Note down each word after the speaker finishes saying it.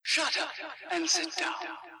Shut up and sit down.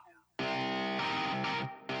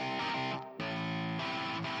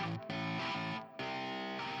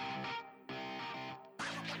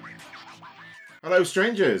 Hello,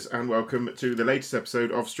 strangers, and welcome to the latest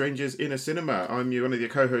episode of Strangers in a Cinema. I'm one of your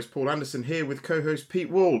co-hosts, Paul Anderson, here with co-host Pete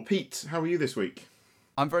Wall. Pete, how are you this week?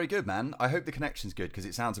 I'm very good, man. I hope the connection's good because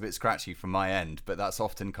it sounds a bit scratchy from my end, but that's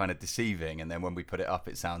often kind of deceiving. And then when we put it up,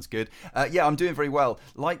 it sounds good. Yeah, I'm doing very well.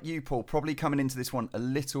 Like you, Paul, probably coming into this one a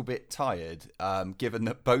little bit tired, given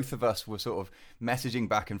that both of us were sort of messaging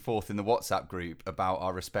back and forth in the WhatsApp group about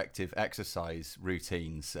our respective exercise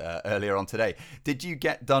routines earlier on today. Did you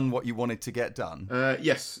get done what you wanted to get done?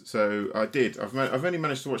 Yes, so I did. I've only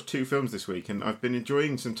managed to watch 2 films this week, and I've been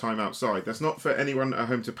enjoying some time outside. That's not for anyone at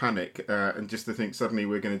home to panic and just to think suddenly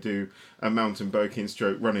we're going to do a mountain biking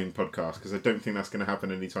stroke running podcast, because I don't think that's going to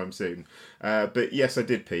happen anytime soon. But yes, I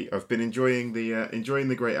did, Pete. I've been enjoying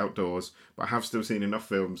the great outdoors, but I have still seen enough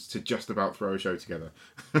films to just about throw a show together.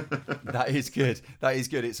 That is good. That is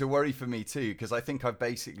good. It's a worry for me too, because I think I've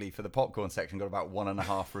basically, for the popcorn section, got about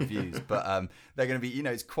 1.5 reviews. But they're going to be,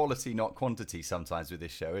 it's quality, not quantity sometimes with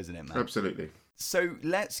this show, isn't it, man? Absolutely. So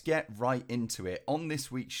let's get right into it. On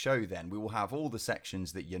this week's show, then, we will have all the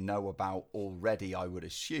sections that you know about already, I would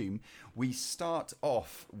assume. We start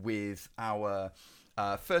off with our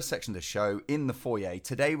first section of the show, In the Foyer.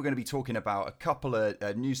 Today we're going to be talking about a couple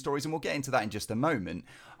of news stories, and we'll get into that in just a moment.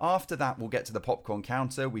 After that, we'll get to the popcorn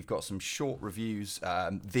counter. We've got some short reviews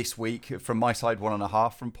this week. From my side,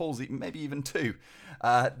 1.5. From Paul's, maybe even 2.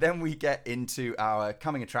 Then we get into our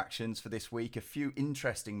coming attractions for this week. A few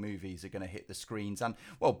interesting movies are going to hit the screens, and,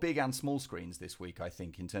 well, big and small screens this week, I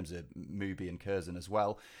think, in terms of Mubi and Curzon as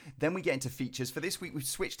well. Then we get into features. For this week, we've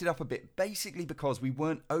switched it up a bit, basically because we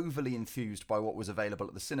weren't overly enthused by what was available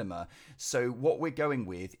at the cinema. So what we're going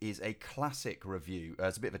with is a classic review.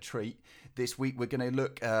 It's a bit of a treat. This week we're going to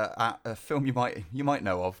look at a film you might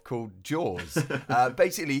know of called Jaws.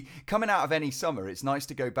 Basically, coming out of any summer, it's nice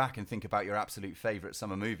to go back and think about your absolute favourite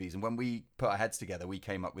summer movies. And when we put our heads together, we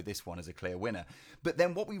came up with this one as a clear winner. But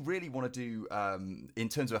then what we really want to do in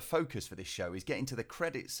terms of a focus for this show is get into the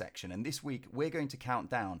credits section. And this week we're going to count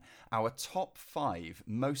down our top 5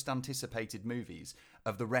 most anticipated movies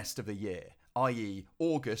of the rest of the year, i.e.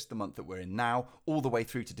 August, the month that we're in now, all the way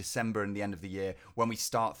through to December and the end of the year, when we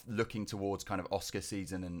start looking towards kind of Oscar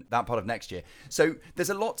season and that part of next year. So there's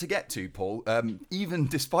a lot to get to, Paul, even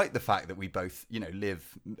despite the fact that we both,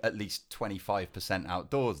 live at least 25%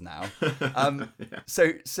 outdoors now. Yeah.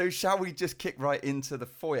 So shall we just kick right into the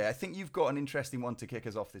foyer? I think you've got an interesting one to kick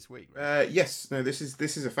us off this week. Right? Yes. No, this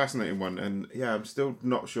is a fascinating one, and yeah, I'm still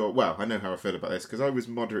not sure. Well, I know how I feel about this, because I was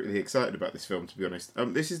moderately excited about this film, to be honest.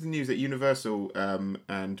 This is the news that Universal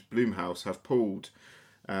and Blumhouse have pulled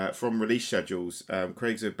from release schedules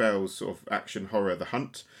Craig Zobel's sort of action horror The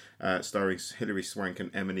Hunt, starring Hilary Swank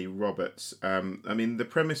and Emily Roberts. The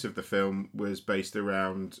premise of the film was based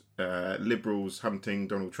around liberals hunting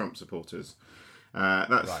Donald Trump supporters.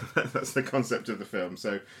 That's the concept of the film.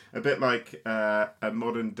 So a bit like a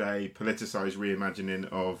modern day politicised reimagining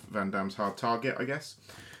of Van Damme's Hard Target, I guess.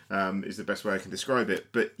 Is the best way I can describe it.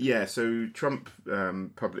 But yeah, so Trump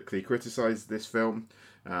publicly criticised this film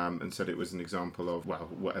and said it was an example of, well,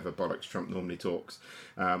 whatever bollocks Trump normally talks.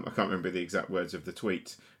 I can't remember the exact words of the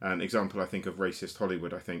tweet. An example, I think, of racist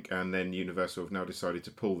Hollywood, I think. And then Universal have now decided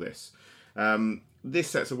to pull this. This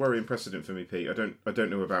sets a worrying precedent for me, Pete. I don't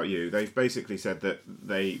know about you. They've basically said that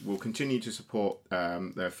they will continue to support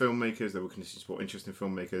their filmmakers. They will continue to support interesting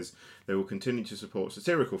filmmakers. They will continue to support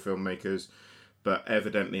satirical filmmakers. But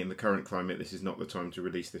evidently, in the current climate, this is not the time to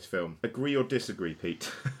release this film. Agree or disagree,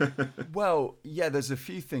 Pete? Well, yeah, there's a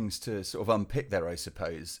few things to sort of unpick there, I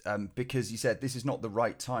suppose. Because you said this is not the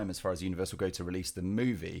right time as far as Universal go to release the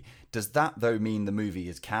movie. Does that, though, mean the movie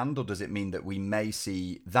is canned? Or does it mean that we may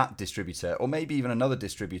see that distributor, or maybe even another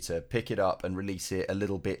distributor, pick it up and release it a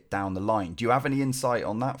little bit down the line? Do you have any insight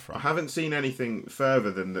on that front? I haven't seen anything further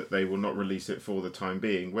than that they will not release it for the time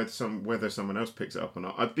being. Whether someone else picks it up or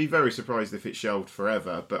not, I'd be very surprised if it's shelved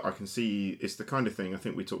forever, but I can see it's the kind of thing, I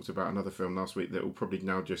think we talked about another film last week, that will probably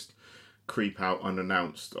now just creep out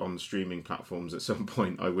unannounced on streaming platforms at some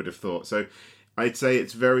point, I would have thought. So I'd say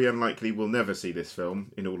it's very unlikely we'll never see this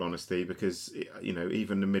film, in all honesty, because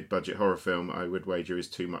even a mid-budget horror film, I would wager, is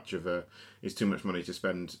too much money to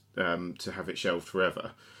spend to have it shelved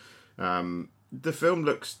forever. The film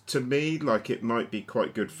looks to me like it might be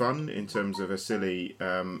quite good fun in terms of a silly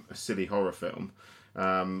horror film.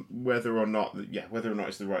 Whether or not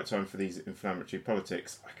it's the right time for these inflammatory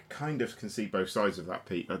politics, I kind of can see both sides of that,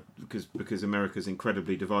 Pete, because America's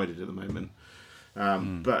incredibly divided at the moment.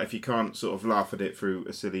 But if you can't sort of laugh at it through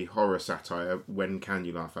a silly horror satire, when can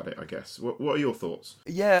you laugh at it, I guess? What are your thoughts?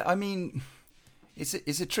 Yeah, I mean,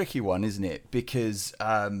 it's a tricky one, isn't it? Because,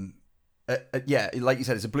 yeah, like you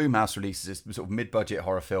said, it's a Blumhouse release. It's a sort of mid-budget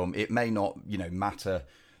horror film. It may not, matter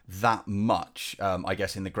that much, I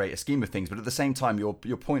guess, in the greater scheme of things. But at the same time, your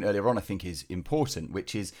point earlier on, I think, is important,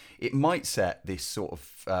 which is it might set this sort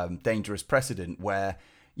of dangerous precedent where,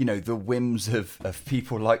 the whims of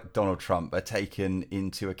people like Donald Trump are taken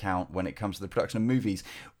into account when it comes to the production of movies.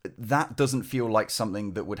 That doesn't feel like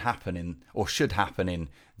something that would happen in, or should happen in,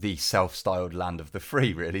 the self-styled land of the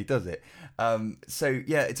free, really, does it? So,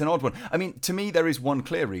 yeah, it's an odd one. I mean, to me, there is one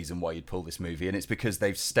clear reason why you'd pull this movie, and it's because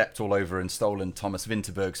they've stepped all over and stolen Thomas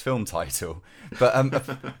Vinterberg's film title. But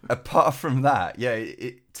apart from that, yeah,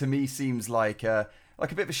 it to me seems like a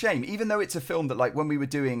bit of a shame, even though it's a film that, like, when we were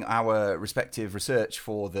doing our respective research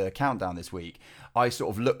for the countdown this week, I sort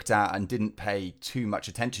of looked at and didn't pay too much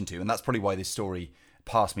attention to, and that's probably why this story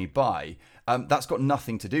passed me by. That's got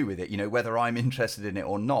nothing to do with it. Whether I'm interested in it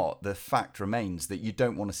or not, the fact remains that you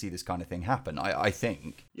don't want to see this kind of thing happen, I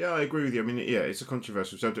think. Yeah, I agree with you. I mean, yeah, it's a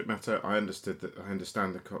controversial subject matter. I understand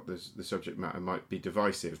the subject matter might be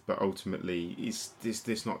divisive, but ultimately, is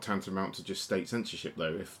this not tantamount to just state censorship,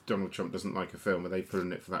 though? If Donald Trump doesn't like a film, are they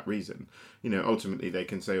pulling it for that reason? Ultimately, they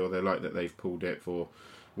can say, they like that they've pulled it for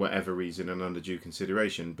whatever reason and under due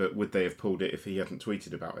consideration, but would they have pulled it if he hadn't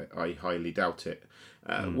tweeted about it? I highly doubt it.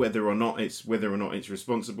 Whether or not it's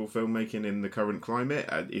responsible filmmaking in the current climate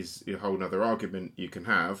is a whole other argument you can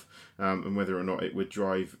have, and whether or not it would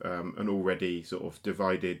drive an already sort of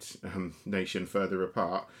divided nation further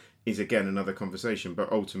apart is again another conversation.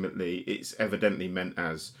 But ultimately, it's evidently meant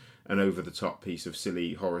as an over-the-top piece of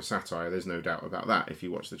silly horror satire. There's no doubt about that. If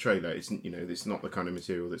you watch the trailer, it's not the kind of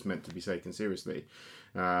material that's meant to be taken seriously.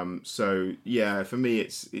 So yeah, for me,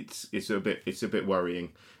 it's a bit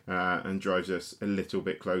worrying, and drives us a little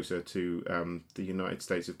bit closer to the United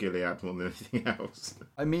States of Gilead more than anything else.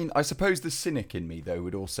 I mean, I suppose the cynic in me, though,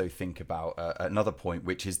 would also think about another point,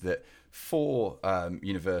 which is that for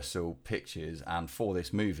Universal Pictures and for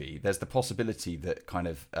this movie, there's the possibility that kind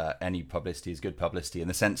of any publicity is good publicity, in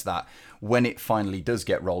the sense that when it finally does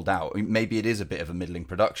get rolled out, maybe it is a bit of a middling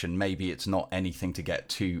production, maybe it's not anything to get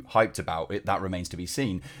too hyped about. That remains to be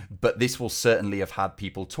seen, but this will certainly have had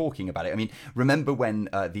people talking about it. I mean, remember when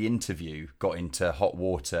The Interview got into hot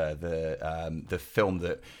water, the film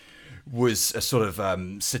that was a sort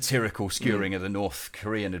of satirical skewering of the North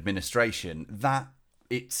Korean administration, that,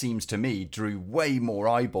 it seems to me, drew way more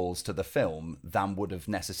eyeballs to the film than would have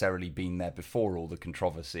necessarily been there before all the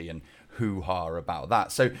controversy and hoo-ha about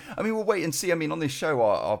that. So, I mean, we'll wait and see. I mean, on this show,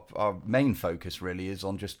 our main focus really is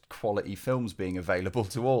on just quality films being available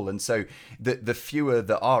to all. And so the fewer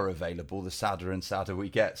that are available, the sadder and sadder we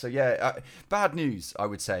get. So, yeah, bad news, I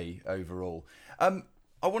would say, overall.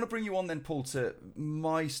 I want to bring you on then, Paul, to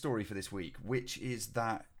my story for this week, which is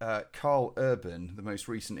that Carl Urban, the most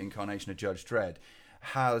recent incarnation of Judge Dredd,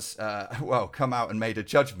 has come out and made a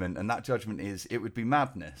judgment, and that judgment is it would be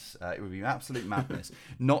madness, it would be absolute madness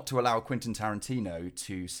not to allow Quentin Tarantino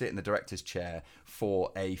to sit in the director's chair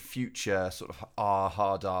for a future sort of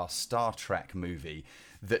hard R Star Trek movie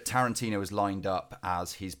that Tarantino has lined up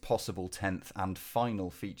as his possible 10th and final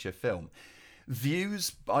feature film.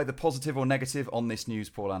 Views, either positive or negative, on this news,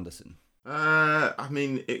 Paul Anderson? I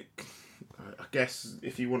mean, I guess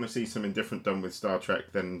if you want to see something different done with Star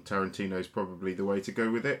Trek, then Tarantino's probably the way to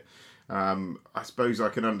go with it. I suppose I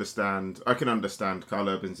can understand Carl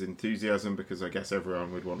Urban's enthusiasm, because I guess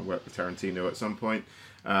everyone would want to work with Tarantino at some point.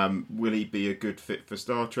 Will he be a good fit for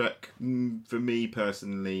Star Trek? For me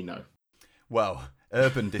personally, no. Well,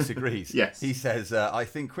 Urban disagrees. Yes. He says, I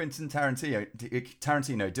think Quentin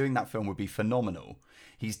Tarantino doing that film would be phenomenal.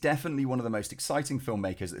 He's definitely one of the most exciting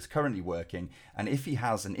filmmakers that's currently working, and if he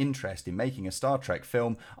has an interest in making a Star Trek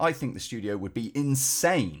film, I think the studio would be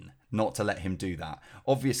insane not to let him do that.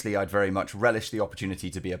 Obviously, I'd very much relish the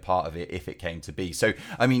opportunity to be a part of it if it came to be. So,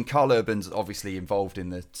 I mean, Carl Urban's obviously involved in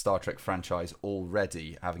the Star Trek franchise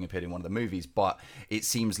already, having appeared in one of the movies, but it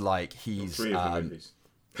seems like he's... 3 of the movies.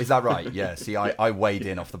 Is that right? Yeah. See, I weighed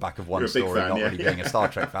in off the back of one story, fan, not yeah. really being a Star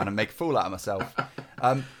Trek fan, and make a fool out of myself.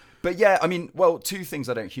 But yeah, I mean, well, two things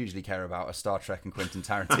I don't hugely care about are Star Trek and Quentin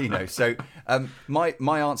Tarantino. So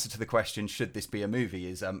my answer to the question, should this be a movie,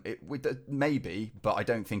 is maybe, but I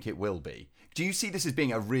don't think it will be. Do you see this as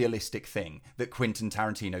being a realistic thing, that Quentin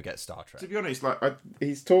Tarantino gets Star Trek? To be honest,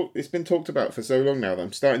 it's been talked about for so long now that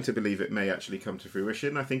I'm starting to believe it may actually come to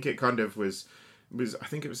fruition. I think it kind of was I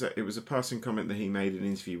think it was a passing comment that he made in an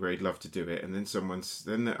interview where he'd love to do it, and then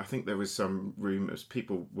I think there was some rumours.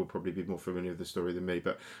 People will probably be more familiar with the story than me,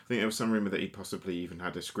 but I think there was some rumour that he possibly even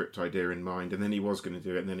had a script idea in mind, and then he was going to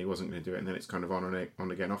do it, and then he wasn't going to do it, and then it's kind of on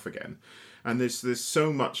again, off again. And there's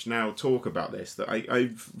so much now talk about this that I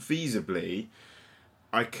feasibly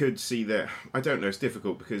I could see that. I don't know. It's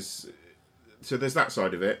difficult because so there's that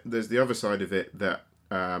side of it. There's the other side of it that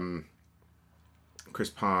Chris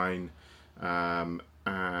Pine.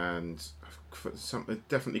 And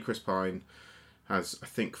definitely Chris Pine has, I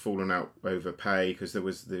think, fallen out over pay because there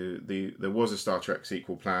was there was a Star Trek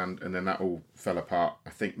sequel planned, and then that all fell apart. I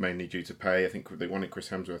think mainly due to pay. I think they wanted Chris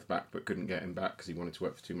Hemsworth back but couldn't get him back because he wanted to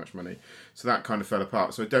work for too much money. So that kind of fell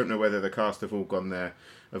apart. So I don't know whether the cast have all gone there,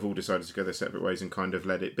 have all decided to go their separate ways and kind of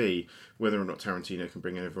let it be. Whether or not Tarantino can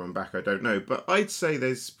bring everyone back, I don't know. But I'd say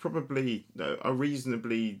there's probably a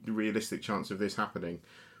reasonably realistic chance of this happening.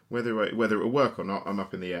 Whether it'll work or not, I'm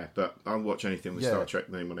up in the air. But I'll watch anything with Star Trek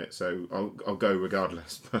name on it, so I'll go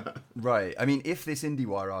regardless. Right. I mean, if this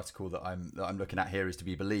IndieWire article that I'm looking at here is to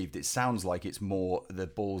be believed, it sounds like it's more the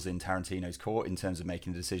ball's in Tarantino's court in terms of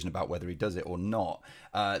making the decision about whether he does it or not.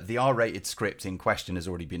 The R-rated script in question has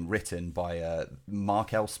already been written by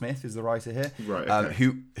Mark L. Smith, is the writer here, right? Okay.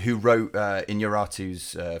 Who wrote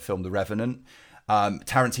Iñárritu's film The Revenant.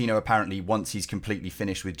 Tarantino apparently, once he's completely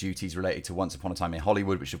finished with duties related to Once Upon a Time in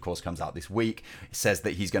Hollywood, which of course comes out this week, says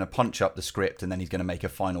that he's going to punch up the script and then he's going to make a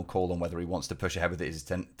final call on whether he wants to push ahead with it as his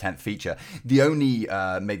 10th feature. The only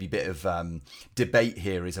maybe bit of debate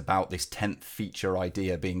here is about this 10th feature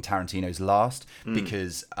idea being Tarantino's last,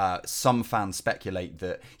 because some fans speculate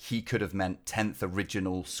that he could have meant 10th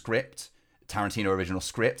original script, Tarantino original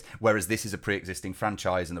script, whereas this is a pre-existing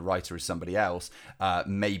franchise and the writer is somebody else.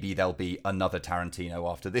 Maybe there'll be another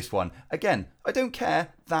Tarantino after this one. Again, I don't care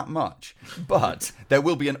that much, but there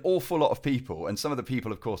will be an awful lot of people, and some of the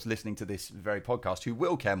people, of course, listening to this very podcast who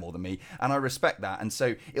will care more than me, and I respect that. And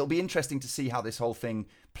so it'll be interesting to see how this whole thing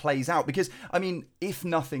plays out, because, I mean, if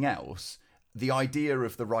nothing else, the idea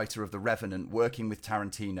of the writer of The Revenant working with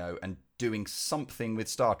Tarantino and doing something with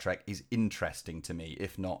Star Trek is interesting to me,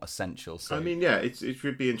 if not essential. So, I mean, yeah, it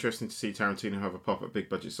should be interesting to see Tarantino have a pop at big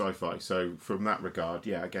budget sci-fi. So from that regard,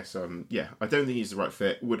 yeah, I guess, I don't think he's the right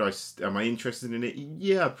fit. Am I interested in it?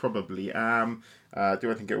 Yeah, probably am.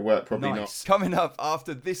 Do I think it'll work? Probably not. Coming up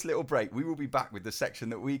after this little break, we will be back with the section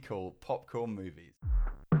that we call Popcorn Movies.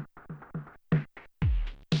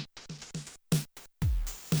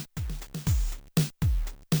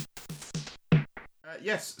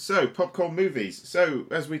 Yes, so popcorn movies. So,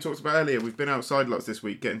 as we talked about earlier, we've been outside lots this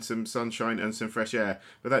week getting some sunshine and some fresh air,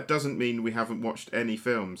 but that doesn't mean we haven't watched any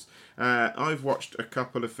films. I've watched a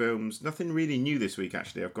couple of films, nothing really new this week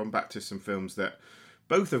actually. I've gone back to some films that,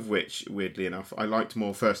 both of which, weirdly enough, I liked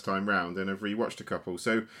more first time round, and I've rewatched a couple.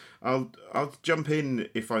 So I'll jump in,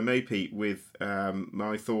 if I may, Pete, with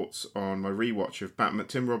my thoughts on my rewatch of Batman.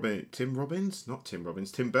 Tim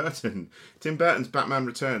Burton. Tim Burton's Batman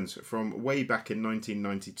Returns from way back in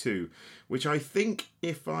 1992, which I think,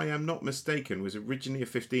 if I am not mistaken, was originally a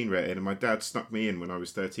 15 rating, and my dad snuck me in when I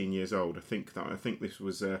was 13 years old. I think this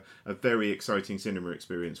was a very exciting cinema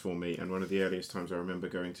experience for me, and one of the earliest times I remember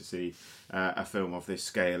going to see a film of this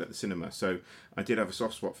scale at the cinema. So I did have a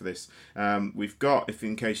soft spot for this. We've got,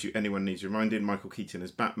 in case anyone needs reminding, Michael Keaton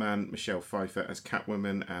as Batman, Michelle Pfeiffer as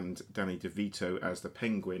Catwoman, and Danny DeVito as the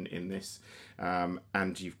Penguin in this.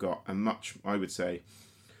 And you've got a much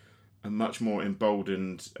more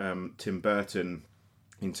emboldened Tim Burton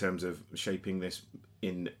in terms of shaping this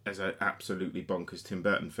as an absolutely bonkers Tim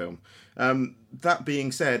Burton film. That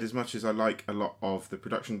being said, as much as I like a lot of the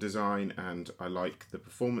production design and I like the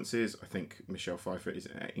performances, I think Michelle Pfeiffer is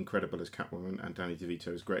incredible as Catwoman and Danny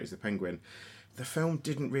DeVito is great as the Penguin. The film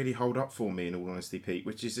didn't really hold up for me, in all honesty, Pete,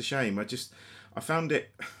 which is a shame. I just found it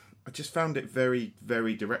very,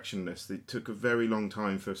 very directionless. It took a very long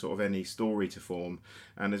time for sort of any story to form,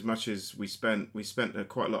 and as much as we spent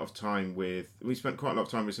quite a lot of time with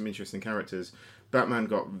some interesting characters, Batman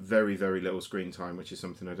got very, very little screen time, which is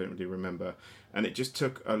something I don't really remember. And it just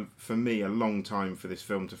took for me a long time for this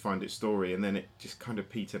film to find its story, and then it just kind of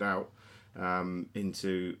petered out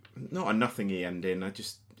into not a nothingy ending.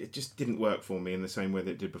 It just didn't work for me in the same way that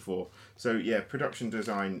it did before. So yeah, production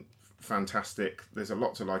design, fantastic. There's a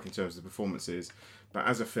lot to like in terms of the performances, but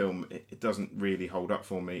as a film, it doesn't really hold up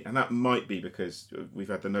for me. And that might be because we've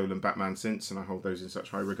had the Nolan Batman since, and I hold those in such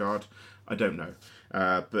high regard. I don't know.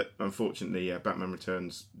 But unfortunately, Batman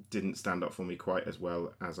Returns didn't stand up for me quite as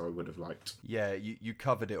well as I would have liked. Yeah, you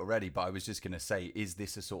covered it already, but I was just going to say, is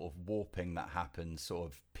this a sort of warping that happens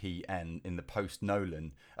sort of PN in the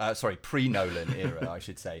pre-Nolan era, I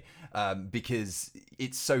should say, because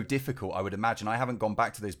it's so difficult. I would imagine, I haven't gone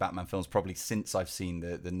back to those Batman films probably since I've seen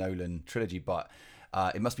the Nolan trilogy, but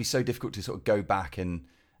it must be so difficult to sort of go back and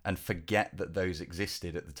forget that those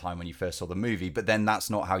existed at the time when you first saw the movie. But then that's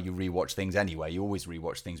not how you rewatch things anyway. You always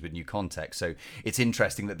rewatch things with new context. So it's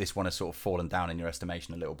interesting that this one has sort of fallen down in your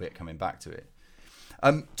estimation a little bit coming back to it.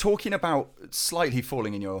 Talking about slightly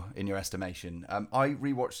falling in your estimation, I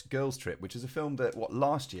rewatched Girls Trip, which is a film that,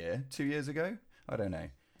 last year, 2 years ago? I don't know.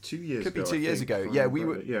 2 years Could ago. be 2 years ago.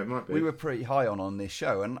 It might be. We were pretty high on this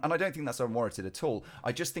show, and I don't think that's unwarranted at all.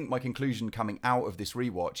 I just think my conclusion coming out of this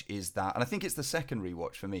rewatch is that, and I think it's the second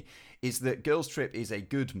rewatch for me, is that Girls Trip is a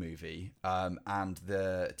good movie, and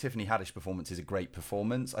the Tiffany Haddish performance is a great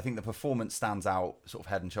performance. I think the performance stands out sort of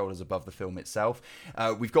head and shoulders above the film itself.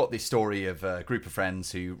 We've got this story of a group of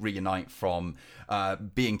friends who reunite from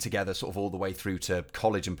being together sort of all the way through to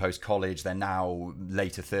college and post-college. They're now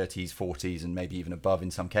later 30s, 40s, and maybe even above in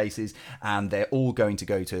some cases, and they're all going to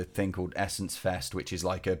go to a thing called Essence Fest, which is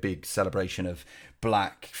like a big celebration of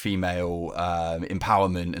black female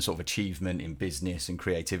empowerment and sort of achievement in business and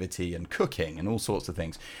creativity and cooking and all sorts of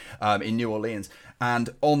things in New Orleans. And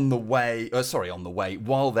on the way,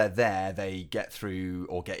 while they're there, they get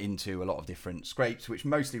into a lot of different scrapes, which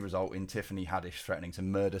mostly result in Tiffany Haddish threatening to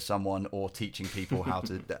murder someone or teaching people how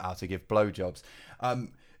to give blowjobs.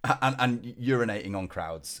 And urinating on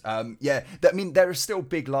crowds. There are still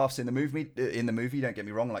big laughs in the movie. Don't get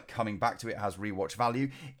me wrong. Like, coming back to it has rewatch value.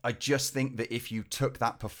 I just think that if you took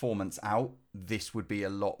that performance out, this would be a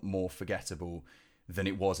lot more forgettable than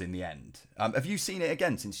it was in the end. Have you seen it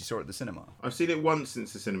again since you saw it at the cinema? I've seen it once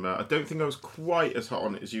since the cinema. I don't think I was quite as hot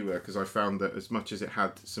on it as you were, because I found that as much as it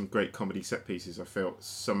had some great comedy set pieces, I thought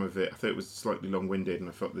it was slightly long-winded, and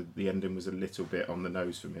I felt that the ending was a little bit on the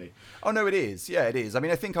nose for me. Oh no, it is. Yeah, it is. I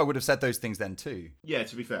mean, I think I would have said those things then too. Yeah,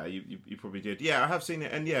 to be fair, you probably did. Yeah, I have seen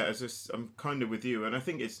it, and yeah, I'm kind of with you, and I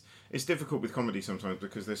think it's difficult with comedy sometimes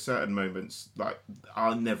because there's certain moments like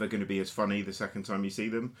are never going to be as funny the second time you see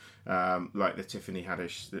them, like the Tiffany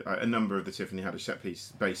Haddish. A number of the Tiffany Haddish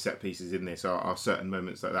set pieces in this are certain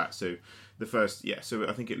moments like that. So so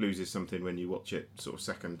I think it loses something when you watch it sort of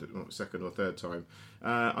second or third time.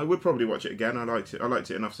 I would probably watch it again. I liked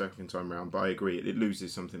it enough second time round, but I agree it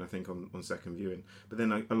loses something, I think, on second viewing. But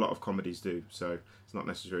then a lot of comedies do, so it's not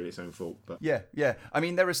necessarily its own fault. But yeah. I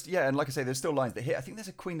mean, and like I say, there's still lines that hit. I think there's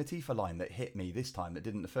a Queen Latifah line that hit me this time that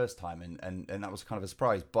didn't the first time, and that was kind of a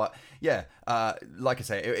surprise. But yeah, like I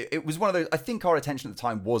say, it was one of those. I think our attention at the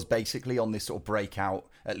time was basically on this sort of breakout,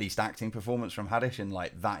 at least acting performance from Haddish, and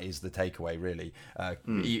like that is the takeaway really.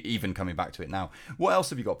 Even coming back to it now, what else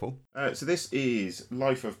have you got, Paul? So this is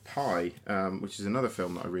Life of Pi, which is another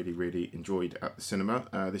film that I really, really enjoyed at the cinema.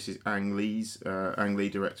 This is Ang Lee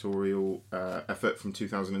directorial effort from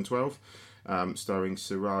 2012, starring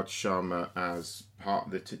Suraj Sharma as part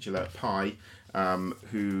of the titular Pi,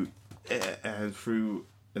 who through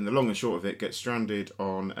in the long and short of it, gets stranded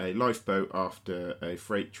on a lifeboat after a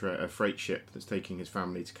freight ship that's taking his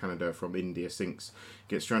family to Canada from India sinks.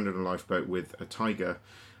 Gets stranded on a lifeboat with a tiger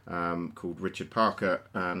called Richard Parker,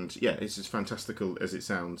 and yeah, it's as fantastical as it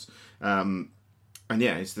sounds. And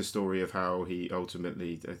yeah, it's the story of how he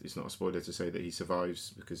ultimately, it's not a spoiler to say that he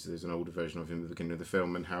survives, because there's an older version of him at the beginning of the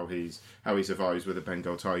film, and how he survives with a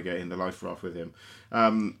Bengal tiger in the life raft with him.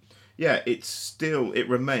 It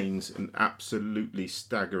remains an absolutely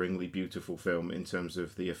staggeringly beautiful film in terms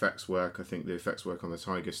of the effects work. I think the effects work on the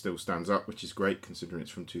tiger still stands up, which is great considering it's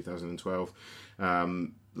from 2012.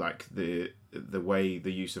 Like the way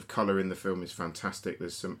the use of colour in the film is fantastic.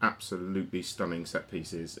 There's some absolutely stunning set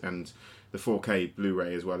pieces, and the 4K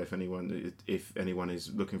Blu-ray as well. If anyone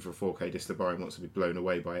is looking for a 4K disc to buy and wants to be blown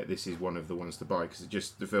away by it, this is one of the ones to buy, because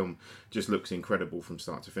the film just looks incredible from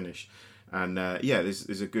start to finish. And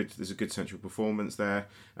there's a good central performance there.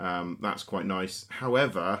 That's quite nice.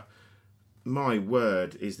 However, my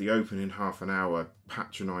word, is the opening half an hour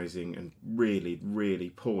patronising and really, really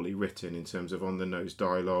poorly written in terms of on-the-nose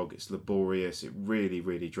dialogue. It's laborious. It really,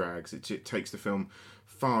 really drags. It takes the film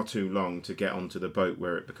far too long to get onto the boat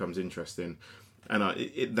where it becomes interesting. And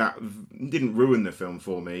that didn't ruin the film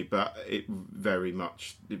for me, but it very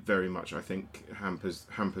much, I think, hampers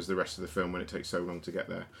the rest of the film when it takes so long to get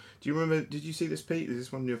there. Do you remember? Did you see this, Pete? Is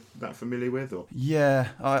this one you're that familiar with, or? Yeah,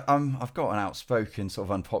 I've got an outspoken sort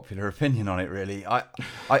of unpopular opinion on it. Really,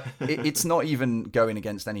 it's not even going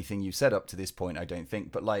against anything you've said up to this point, I don't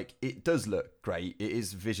think. But like, it does look great. It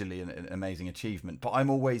is visually an amazing achievement. But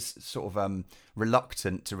I'm always sort of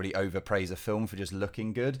reluctant to really overpraise a film for just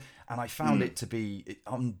looking good, and I found it to be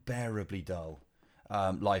unbearably dull.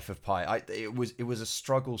 Life of Pi. It was a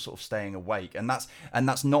struggle sort of staying awake, and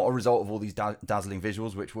that's not a result of all these dazzling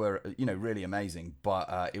visuals, which were really amazing.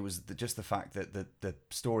 But it was just the fact that the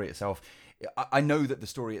story itself. I know that the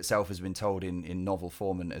story itself has been told in novel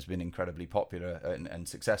form and has been incredibly popular and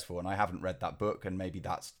successful, and I haven't read that book, and maybe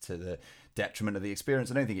that's to the detriment of the experience.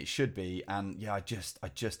 I don't think it should be, and yeah, I just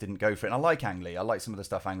didn't go for it. And I like Ang Lee. I like some of the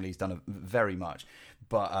stuff Ang Lee's done very much,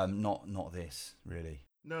 but not this really.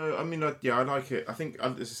 No, I mean, I like it. I think,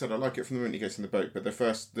 as I said, I like it from the moment he gets in the boat. But the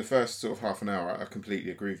first sort of half an hour, I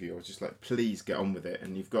completely agree with you. I was just like, please get on with it.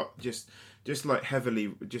 And you've got just like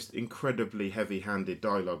incredibly heavy-handed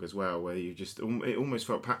dialogue as well, where it almost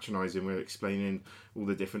felt patronising. We're explaining all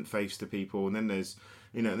the different faiths to people, and then there's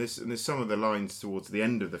some of the lines towards the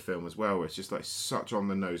end of the film as well, where it's just like such on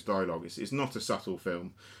the nose dialogue. It's not a subtle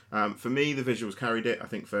film. For me, the visuals carried it, I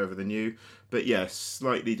think, further than you. But yes,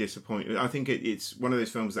 slightly disappointed. I think it's one of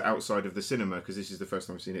those films that outside of the cinema, because this is the first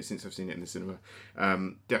time I've seen it since I've seen it in the cinema,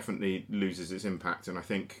 definitely loses its impact. And I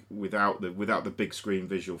think without the big screen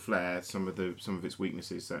visual flair, some of its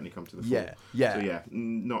weaknesses certainly come to the fore. Yeah. So yeah,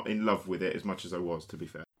 not in love with it as much as I was, to be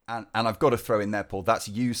fair. And I've got to throw in there, Paul, that's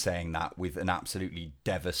you saying that with an absolutely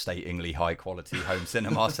devastatingly high quality home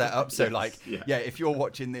cinema setup. So if you're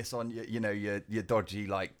watching this on your dodgy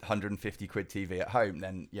like 150 quid TV at home,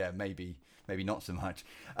 then yeah, maybe not so much.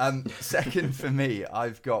 Second for me,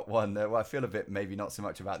 I've got one that I feel a bit maybe not so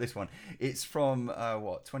much about this one. It's from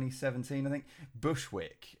 2017, I think.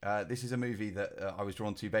 Bushwick. This is a movie that I was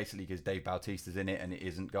drawn to basically because Dave Bautista's in it and it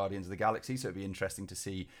isn't Guardians of the Galaxy, so it'd be interesting to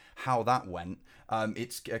see how that went.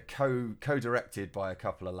 It's co-directed by a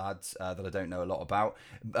couple of lads that I don't know a lot about.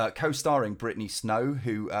 Co-starring Brittany Snow,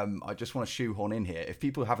 who I just want to shoehorn in here. If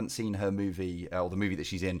people haven't seen her movie, or the movie that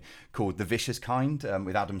she's in called The Vicious Kind,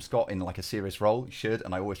 with Adam Scott in like a serious role, you should,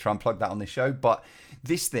 and I always try and plug that on this show. But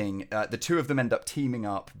this thing, the two of them end up teaming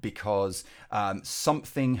up because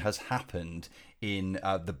something has happened in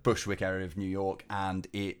the Bushwick area of New York, and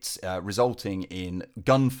it's resulting in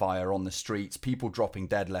gunfire on the streets, people dropping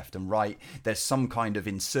dead left and right. There's some kind of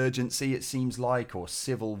insurgency, it seems like, or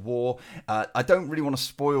civil war. I don't really want to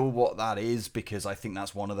spoil what that is because I think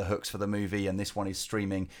that's one of the hooks for the movie, and this one is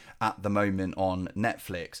streaming at the moment on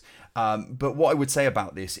Netflix. But what I would say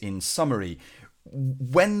about this in summary,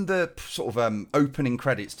 when the sort of opening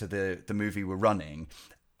credits to the movie were running,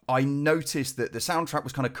 I noticed that the soundtrack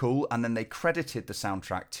was kind of cool, and then they credited the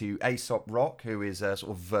soundtrack to Aesop Rock, who is a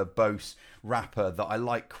sort of verbose rapper that I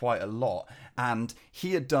like quite a lot. And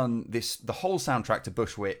he had done the whole soundtrack to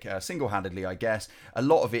Bushwick single-handedly, I guess. A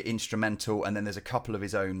lot of it instrumental, and then there's a couple of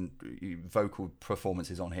his own vocal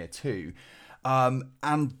performances on here too.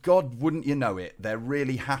 And God, wouldn't you know it, they're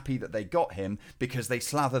really happy that they got him because they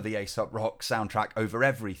slather the Aesop Rock soundtrack over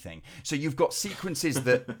everything. So you've got sequences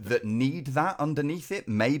that need that underneath it,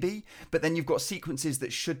 maybe, but then you've got sequences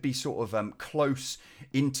that should be sort of close,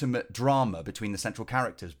 intimate drama between the central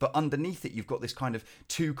characters. But underneath it, you've got this kind of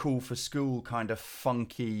too cool for school kind of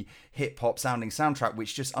funky hip-hop sounding soundtrack,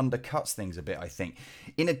 which just undercuts things a bit, I think.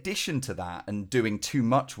 In addition to that, and doing too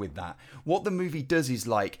much with that, what the movie does is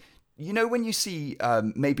like, you know, when you see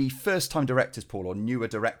maybe first-time directors, Paul, or newer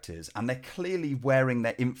directors, and they're clearly wearing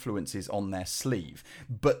their influences on their sleeve,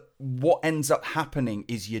 but what ends up happening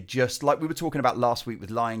is you're just, like we were talking about last week with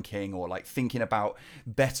Lion King, or like thinking about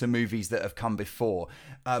better movies that have come before,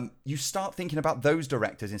 you start thinking about those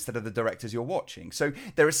directors instead of the directors you're watching. So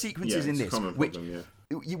there are sequences in this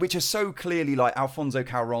which are so clearly like Alfonso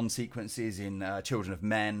Cuarón sequences in Children of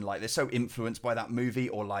Men, like they're so influenced by that movie,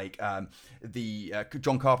 or like the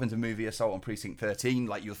John Carpenter movie Assault on Precinct 13,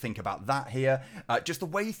 like you'll think about that here. Just the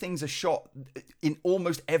way things are shot in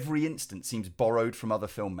almost every instance seems borrowed from other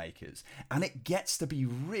filmmakers, and it gets to be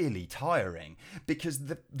really tiring because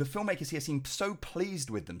the filmmakers here seem so pleased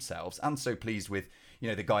with themselves and so pleased with, you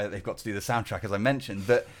know, the guy that they've got to do the soundtrack, as I mentioned,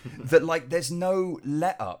 that like there's no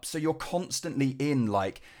let up. So you're constantly in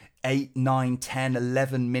like 8, 9, 10,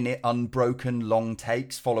 11 minute unbroken long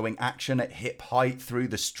takes following action at hip height through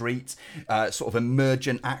the streets, sort of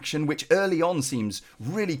emergent action, which early on seems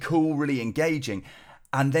really cool, really engaging.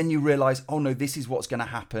 And then you realize, oh no, this is what's going to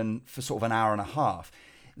happen for sort of an hour and a half.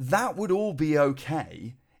 That would all be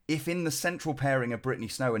okay if in the central pairing of Brittany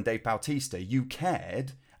Snow and Dave Bautista, you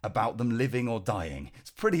cared about them living or dying.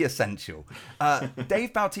 It's pretty essential.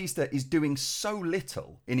 Dave Bautista is doing so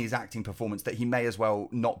little in his acting performance that he may as well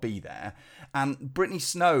not be there. And Brittany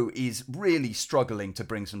Snow is really struggling to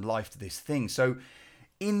bring some life to this thing. So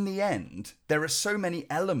in the end, there are so many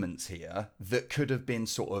elements here that could have been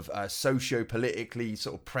sort of socio-politically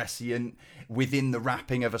sort of prescient within the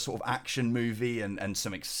wrapping of a sort of action movie and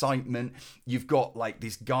some excitement. You've got like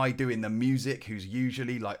this guy doing the music who's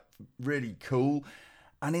usually like really cool.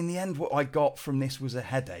 And in the end, what I got from this was a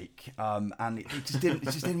headache, and it just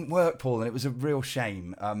didn't work, Paul, and it was a real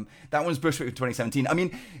shame. That one's Bushwick of 2017. I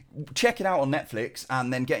mean, check it out on Netflix,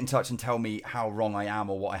 and then get in touch and tell me how wrong I am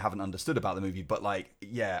or what I haven't understood about the movie. But like,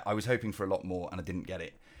 yeah, I was hoping for a lot more, and I didn't get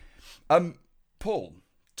it. Paul,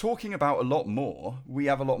 talking about a lot more, we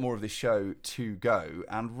have a lot more of this show to go,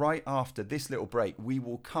 and right after this little break, we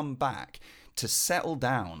will come back to settle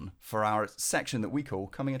down for our section that we call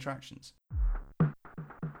Coming Attractions.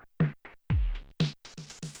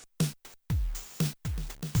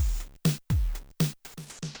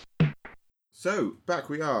 So, back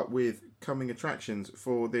we are with coming attractions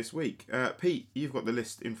for this week. Pete, you've got the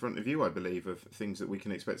list in front of you, I believe, of things that we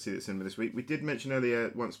can expect to see at the cinema this week. We did mention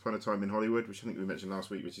earlier Once Upon a Time in Hollywood, which I think we mentioned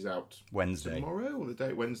last week, which is out Wednesday. Tomorrow, or the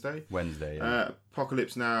day Wednesday? Wednesday, yeah.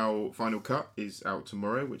 Apocalypse Now Final Cut is out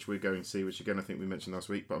tomorrow, which we're going to see, which again I think we mentioned last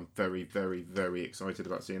week, but I'm very, very, very excited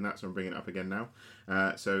about seeing that, so I'm bringing it up again now.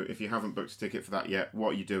 So if you haven't booked a ticket for that yet, what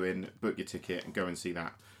are you doing? Book your ticket and go and see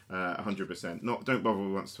that. 100%. Don't bother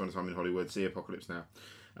with Once Upon a Time in Hollywood. See Apocalypse Now.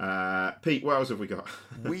 Pete, what else have we got?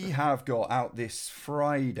 We have got out this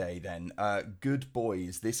Friday then, Good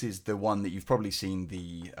Boys. This is the one that you've probably seen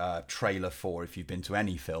the trailer for if you've been to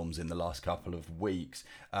any films in the last couple of weeks.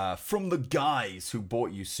 From the guys who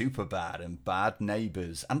bought you Superbad and Bad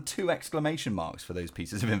Neighbours, and 2 exclamation marks for those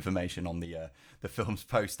pieces of information on the film's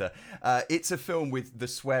poster. It's a film with the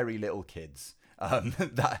sweary little kids.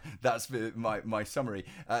 That's my summary.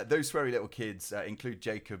 Those sweary little kids include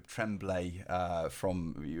Jacob Tremblay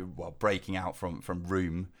from breaking out from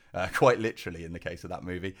Room, quite literally in the case of that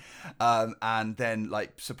movie, and then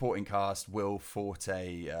like supporting cast: Will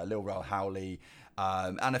Forte, Lil Rel Howley,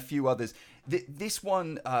 and a few others. This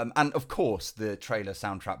one, and of course the trailer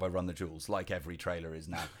soundtrack by Run the Jewels, like every trailer is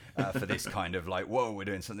now for this kind of like, whoa, we're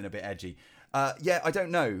doing something a bit edgy. Yeah, I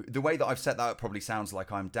don't know. The way that I've set that up probably sounds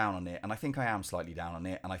like I'm down on it, and I think I am slightly down on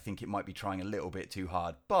it, and I think it might be trying a little bit too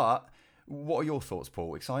hard. But what are your thoughts,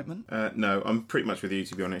 Paul? Excitement? No, I'm pretty much with you,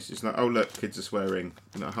 to be honest. It's like, oh look, kids are swearing.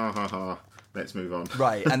 Ha ha ha. Let's move on.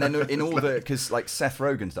 Right, and then in all the... Because, like, Seth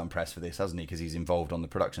Rogen's done press for this, hasn't he? Because he's involved on the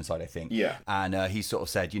production side, I think. Yeah. And he sort of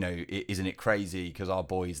said, you know, isn't it crazy? Because our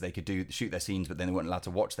boys, they could shoot their scenes, but then they weren't allowed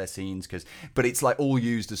to watch their scenes. But it's, like, all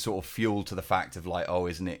used as sort of fuel to the fact of, like, oh,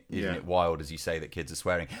 isn't it wild, as you say, that kids are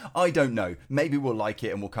swearing? I don't know. Maybe we'll like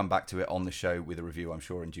it, and we'll come back to it on the show with a review, I'm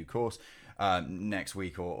sure, in due course, next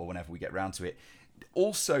week or whenever we get round to it.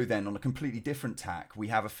 Also then, on a completely different tack, we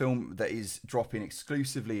have a film that is dropping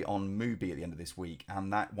exclusively on Mubi at the end of this week,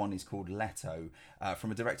 and that one is called Leto,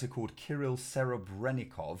 from a director called Kirill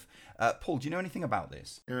Serebrennikov. Paul, do you know anything about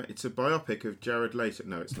this? It's a biopic of Jared Leto.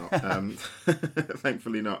 No, it's not.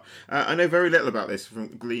 Thankfully not. I know very little about this,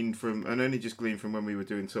 only just gleaned from when we were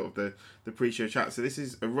doing sort of the pre-show chat. So this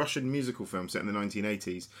is a Russian musical film set in the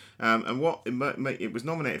 1980s, and it was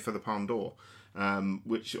nominated for the Palme d'Or.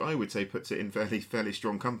 Which I would say puts it in fairly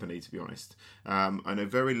strong company, to be honest. I know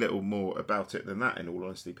very little more about it than that, in all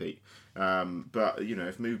honesty, Pete. But, you know,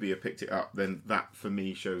 if Mubi have picked it up, then that, for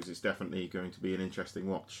me, shows it's definitely going to be an interesting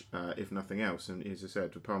watch, if nothing else. And as I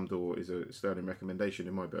said, the Palme d'Or is a sterling recommendation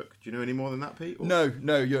in my book. Do you know any more than that, Pete? Or? No,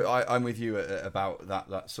 I'm with you about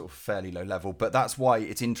that sort of fairly low level. But that's why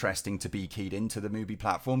it's interesting to be keyed into the Mubi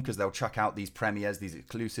platform, because they'll chuck out these premieres, these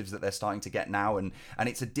exclusives that they're starting to get now. And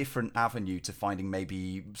it's a different avenue to finding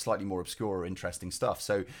maybe slightly more obscure or interesting stuff.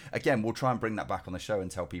 So, again, we'll try and bring that back on the show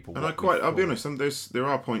and tell people. And I'll be honest, there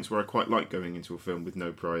are points where I quite like going into a film with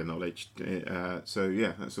no prior knowledge. So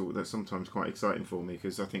yeah, that's sometimes quite exciting for me,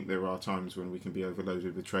 because I think there are times when we can be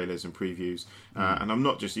overloaded with trailers and previews, and I'm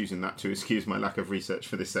not just using that to excuse my lack of research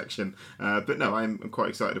for this section. But no, I'm quite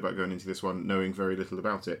excited about going into this one knowing very little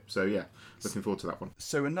about it. So yeah, looking forward to that one.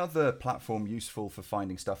 So another platform useful for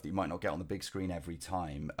finding stuff that you might not get on the big screen every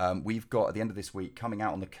time. We've got at the end of this week coming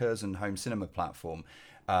out on the Curzon Home Cinema platform,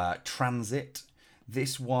 Transit.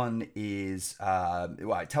 This one is,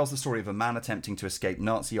 it tells the story of a man attempting to escape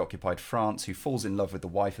Nazi-occupied France who falls in love with the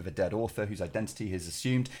wife of a dead author whose identity is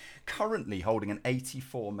assumed. currently holding an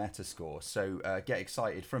 84 Metascore. So get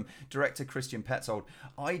excited. From director Christian Petzold.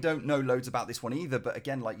 I don't know loads about this one either, but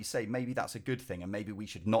again, like you say, maybe that's a good thing, and maybe we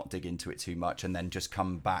should not dig into it too much and then just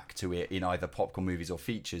come back to it in either popcorn movies or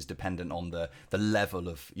features, dependent on the level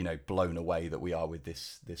of, blown away that we are with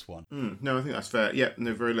this one. No, I think that's fair. Yeah,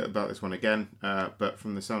 know very little about this one again, but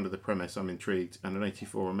from the sound of the premise, I'm intrigued, and an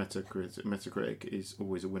 84 on Metacritic is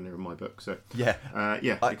always a winner in my book. So I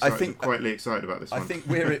think quietly excited about this one. I think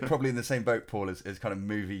we're probably in the same boat, Paul, as kind of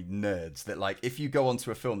movie nerds, that like if you go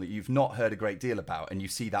onto a film that you've not heard a great deal about and you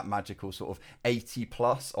see that magical sort of 80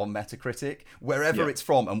 plus on Metacritic, wherever it's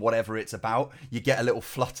from and whatever it's about, you get a little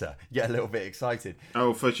flutter, you get a little bit excited.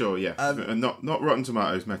 Oh, for sure, yeah. Not Rotten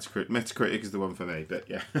Tomatoes, Metacritic is the one for me, but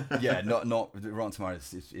yeah. Yeah, not Rotten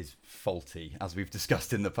Tomatoes is faulty, as we've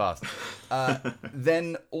discussed in the past.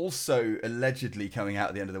 Then also allegedly coming out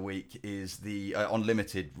at the end of the week is the on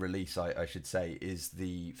limited release, I should say, is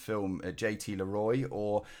the film J.T. Leroy,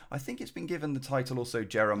 or I think it's been given the title also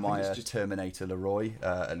Jeremiah Terminator Leroy,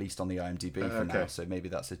 at least on the IMDb for now. So maybe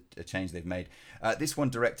that's a change they've made. This one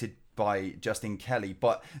directed by Justin Kelly,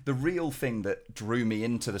 but the real thing that drew me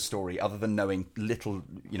into the story, other than knowing little,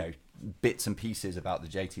 bits and pieces about the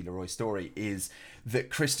J.T. Leroy story, is that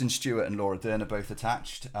Kristen Stewart and Laura Dern are both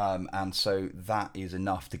attached, and so that is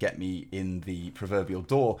enough to get me in the proverbial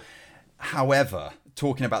door. However,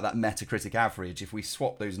 talking about that Metacritic average, if we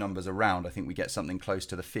swap those numbers around, I think we get something close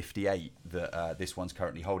to the 58 that this one's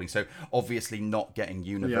currently holding. So obviously not getting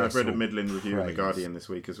universal. Yeah, I've read a middling review in The Guardian this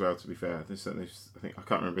week as well, to be fair. I think I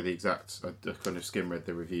can't remember the exact, I kind of skim-read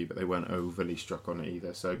the review, but they weren't overly struck on it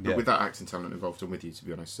either. So, but with that acting talent involved, I'm with you, to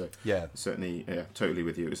be honest. So certainly, totally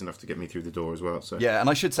with you. It was enough to get me through the door as well. So yeah, and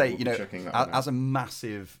I should say, as a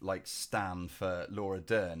massive stan for Laura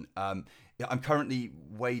Dern, I'm currently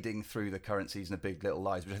wading through the current season of Big Little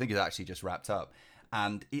Lies, which I think is actually just wrapped up.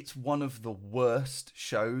 And it's one of the worst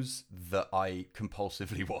shows that I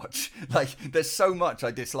compulsively watch. Like, there's so much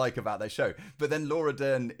I dislike about their show, but then Laura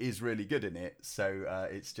Dern is really good in it, so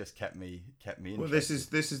it's just kept me interested. Well, this is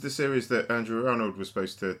the series that Andrew Arnold was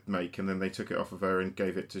supposed to make, and then they took it off of her and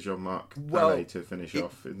gave it to Jean-Marc Vallée to finish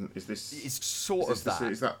off. Is this? It's sort of that.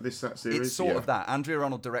 Is that series? It's sort of that. Andrew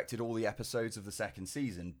Arnold directed all the episodes of the second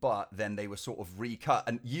season, but then they were sort of recut.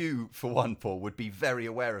 And you, for one, Paul, would be very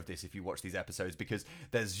aware of this if you watch these episodes, because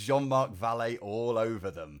there's Jean-Marc Vallée all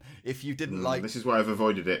over them. If you didn't like... This is why I've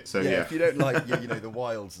avoided it, so yeah. If you don't like, the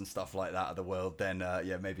wilds and stuff like that of the world, then,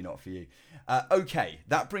 maybe not for you. Okay,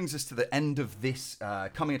 that brings us to the end of this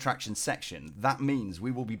coming attraction section. That means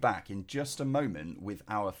we will be back in just a moment with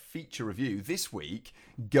our feature review this week,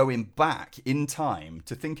 going back in time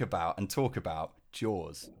to think about and talk about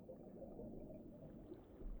Jaws.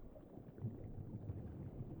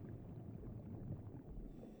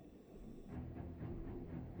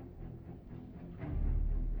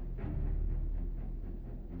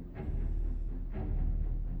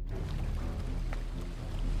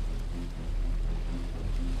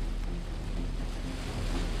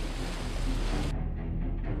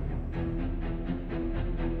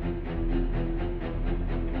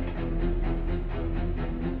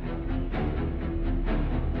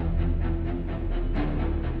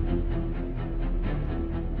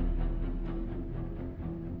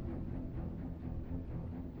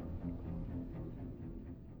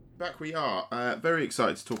 Back we are. Very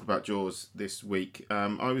excited to talk about Jaws this week.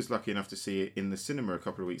 I was lucky enough to see it in the cinema a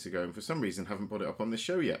couple of weeks ago, and for some reason haven't brought it up on this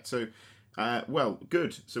show yet. So,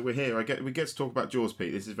 good. So we're here. We get to talk about Jaws,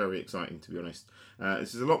 Pete. This is very exciting, to be honest.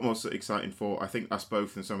 This is a lot more exciting for, I think, us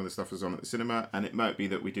both than some of the stuff that's on at the cinema, and it might be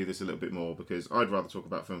that we do this a little bit more, because I'd rather talk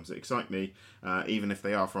about films that excite me, even if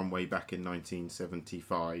they are from way back in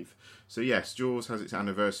 1975. So yes, Jaws has its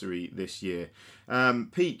anniversary this year.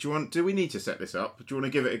 Pete, do we need to set this up? Do you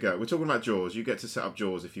want to give it a go? We're talking about Jaws. You get to set up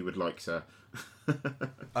Jaws if you would like, sir.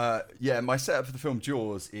 My setup for the film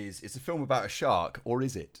Jaws is it's a film about a shark, or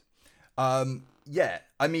is it? Yeah,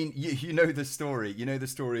 I mean, you know the story. You know the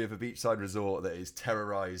story of a beachside resort that is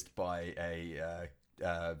terrorized by a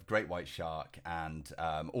great white shark, and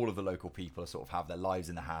all of the local people sort of have their lives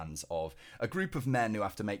in the hands of a group of men who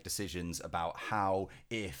have to make decisions about how,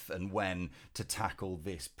 if, and when to tackle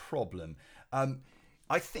this problem.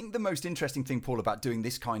 I think the most interesting thing, Paul, about doing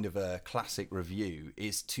this kind of a classic review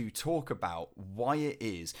is to talk about why it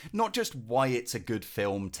is, not just why it's a good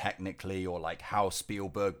film technically, or like how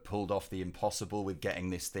Spielberg pulled off the impossible with getting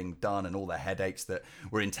this thing done and all the headaches that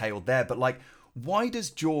were entailed there, but like, why does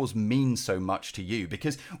Jaws mean so much to you?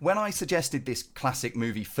 Because when I suggested this classic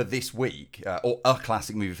movie for this week, or a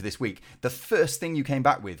classic movie for this week, the first thing you came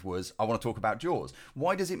back with was, I want to talk about Jaws.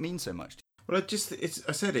 Why does it mean so much to you? Well, I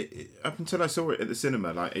said it up until I saw it at the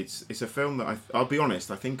cinema. Like, it's a film that I'll be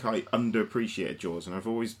honest, I think I underappreciated Jaws, and I've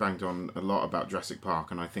always banged on a lot about Jurassic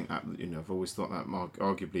Park, and I think that, I've always thought that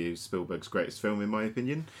arguably is Spielberg's greatest film in my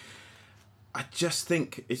opinion. I just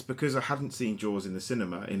think it's because I hadn't seen Jaws in the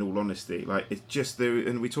cinema. In all honesty, like, it's just there,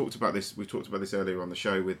 and we talked about this earlier on the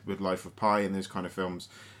show with Life of Pi and those kind of films.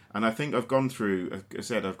 And I think I've gone through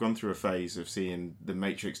a phase of seeing The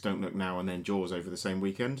Matrix, Don't Look Now, and then Jaws over the same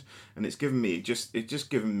weekend, and it's given me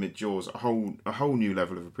given me Jaws a whole new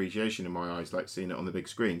level of appreciation in my eyes, like seeing it on the big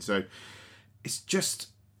screen. So it's just,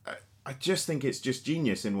 I just think it's just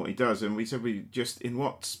genius in what he does, and in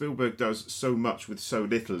what Spielberg does so much with so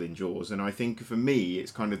little in Jaws, and I think for me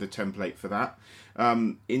it's kind of the template for that.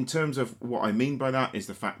 In terms of what I mean by that is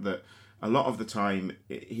the fact that a lot of the time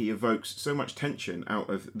he evokes so much tension out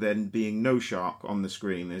of there being no shark on the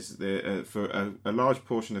screen. For a large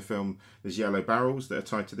portion of the film, there's yellow barrels that are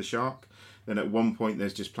tied to the shark. Then at one point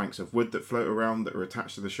there's just planks of wood that float around that are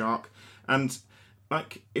attached to the shark. And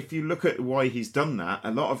like, if you look at why he's done that,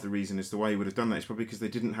 a lot of the reason as to why he would have done that is probably because they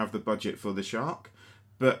didn't have the budget for the shark.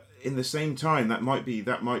 But in the same time, there might be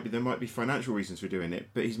financial reasons for doing it.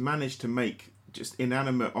 But he's managed to make just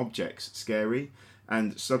inanimate objects scary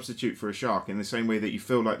and substitute for a shark in the same way that you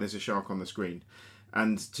feel like there's a shark on the screen.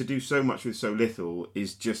 And to do so much with so little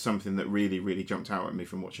is just something that really, really jumped out at me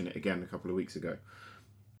from watching it again a couple of weeks ago.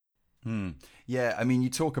 Yeah, I mean, you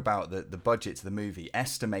talk about the budget to the movie,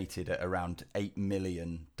 estimated at around $8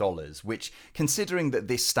 million, which, considering that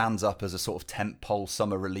this stands up as a sort of tentpole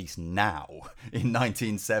summer release now, being that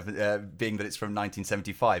it's from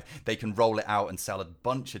 1975, they can roll it out and sell a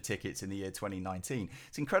bunch of tickets in the year 2019.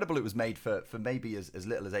 It's incredible it was made for maybe as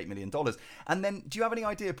little as $8 million. And then, do you have any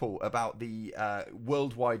idea, Paul, about the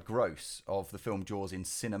worldwide gross of the film Jaws in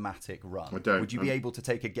cinematic run? I don't. Would you be able to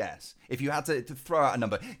take a guess? If you had to throw out a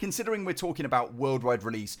number, considering we're talking about worldwide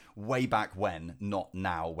release way back when, not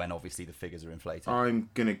now, when obviously the figures are inflated.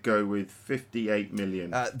 I'm going to go with 58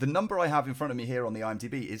 million. The number I have in front of me here on the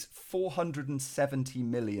IMDb is $470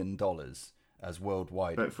 million as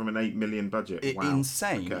worldwide. But from an 8 million budget. Wow.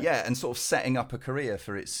 Insane, okay. Yeah, and sort of setting up a career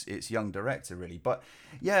for its young director, really. But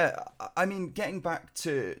yeah, I mean, getting back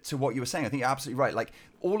to what you were saying, I think you're absolutely right. Like,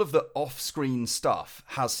 all of the off-screen stuff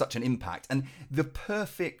has such an impact, and the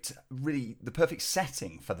perfect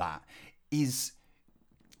setting for that is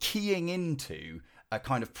keying into a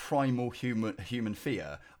kind of primal human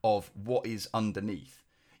fear of what is underneath.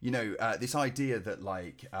 This idea that,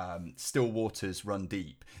 like, still waters run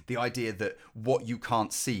deep. The idea that what you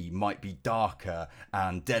can't see might be darker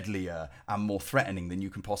and deadlier and more threatening than you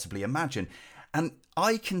can possibly imagine. And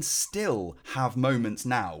I can still have moments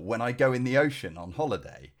now when I go in the ocean on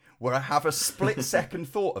holiday where I have a split-second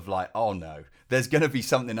thought of, like, oh no, there's going to be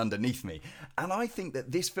something underneath me. And I think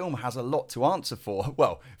that this film has a lot to answer for,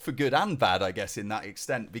 well, for good and bad, I guess, in that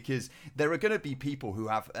extent, because there are going to be people who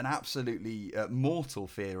have an absolutely mortal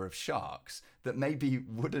fear of sharks that maybe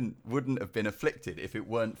wouldn't have been afflicted if it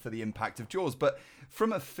weren't for the impact of Jaws. But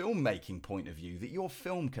from a filmmaking point of view, that your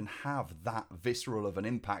film can have that visceral of an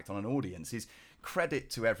impact on an audience is credit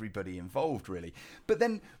to everybody involved, really. But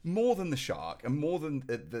then, more than the shark and more than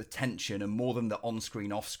the tension and more than the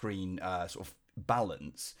on-screen, off-screen sort of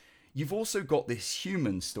balance, you've also got this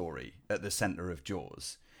human story at the centre of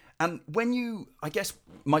Jaws. And I guess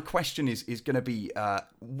my question is going to be,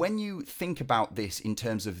 when you think about this in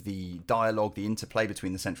terms of the dialogue, the interplay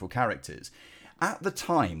between the central characters, at the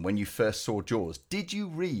time when you first saw Jaws, did you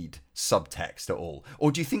read subtext at all?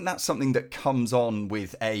 Or do you think that's something that comes on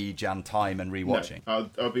with age and time and rewatching? No,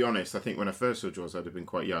 I'll be honest, I think when I first saw Jaws, I'd have been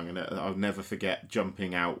quite young, and I'll never forget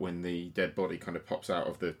jumping out when the dead body kind of pops out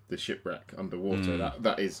of the shipwreck underwater.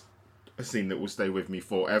 That is a scene that will stay with me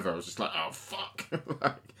forever. I was just like, oh, fuck.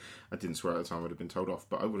 I didn't swear at the time, I would have been told off,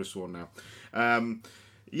 but I would have sworn now.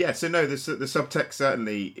 Yeah, so no, the subtext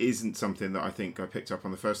certainly isn't something that I think I picked up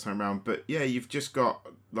on the first time round. But yeah, you've just got,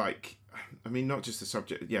 like, I mean, not just the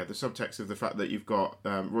subject, the subtext of the fact that you've got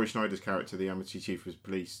Roy Schneider's character, the amateur chief of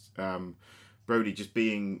police, Brody, just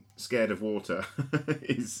being scared of water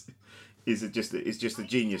is just a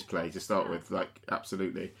genius play to start with, like,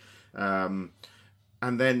 absolutely.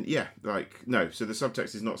 And then, so the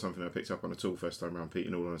subtext is not something I picked up on at all first time around, Pete,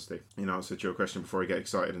 in all honesty. In answer to your question before I get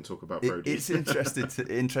excited and talk about Brody. It's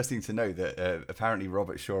interesting to know that apparently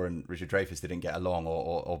Robert Shaw and Richard Dreyfuss didn't get along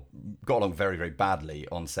or got along very, very badly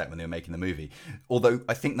on set when they were making the movie. Although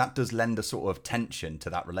I think that does lend a sort of tension to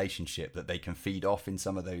that relationship that they can feed off in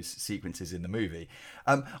some of those sequences in the movie.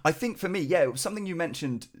 I think for me, something you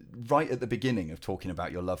mentioned right at the beginning of talking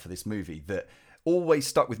about your love for this movie, that always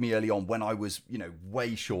stuck with me early on when I was,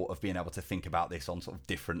 way short of being able to think about this on sort of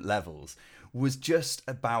different levels, was just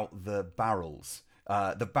about the barrels.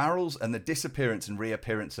 The barrels and the disappearance and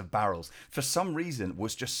reappearance of barrels, for some reason,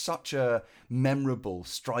 was just such a memorable,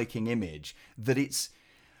 striking image that it's,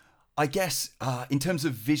 I guess, in terms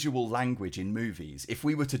of visual language in movies, if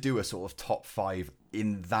we were to do a sort of top 5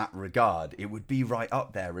 in that regard, it would be right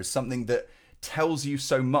up there as something that tells you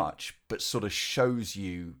so much but sort of shows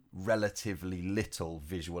you relatively little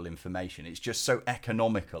visual information. It's just so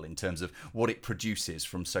economical in terms of what it produces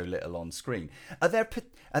from so little on screen. Are there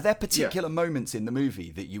particular moments in the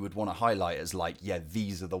movie that you would want to highlight as like, yeah,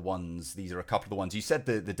 these are the ones, these are a couple of the ones? You said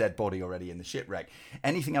the dead body already in the shipwreck.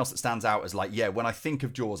 Anything else that stands out as like, yeah, when I think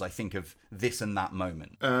of Jaws, I think of this and that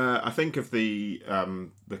moment? I think of the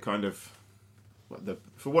kind of,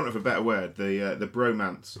 for want of a better word, the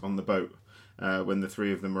bromance on the boat. When the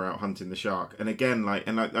three of them are out hunting the shark, and again, I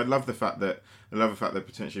love the fact that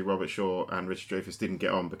potentially Robert Shaw and Richard Dreyfuss didn't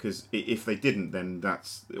get on, because if they didn't, then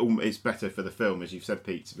it's better for the film, as you've said,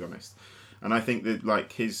 Pete. To be honest, and I think that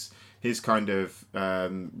like his kind of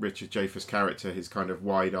Richard Dreyfuss character, his kind of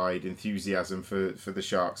wide-eyed enthusiasm for the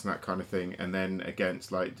sharks and that kind of thing, and then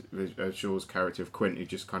against like Shaw's character of Quint, who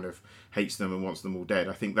just kind of hates them and wants them all dead.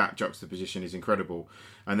 I think that juxtaposition is incredible.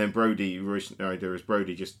 And then Brody, as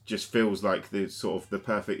Brody, just feels like the sort of the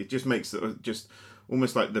perfect. It just makes just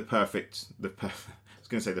almost like the perfect. I was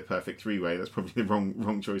going to say the perfect three-way. That's probably the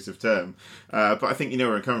wrong choice of term. But I think you know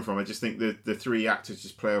where I'm coming from. I just think the three actors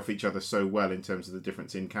just play off each other so well in terms of the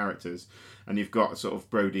difference in characters, and you've got sort of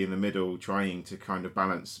Brody in the middle trying to kind of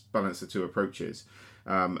balance the two approaches.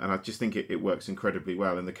 And I just think it works incredibly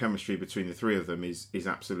well, and the chemistry between the three of them is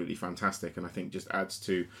absolutely fantastic, and I think just adds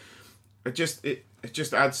to it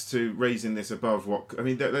just adds to raising this above what I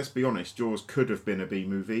mean. Let's be honest, Jaws could have been a B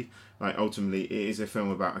movie. Like ultimately, it is a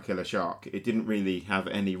film about a killer shark. It didn't really have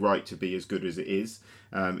any right to be as good as it is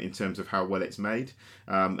in terms of how well it's made,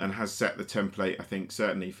 and has set the template. I think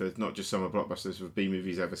certainly for not just summer blockbusters, for B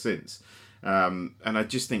movies ever since. And I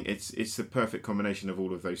just think it's the perfect combination of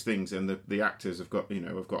all of those things, and the actors have got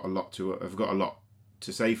a lot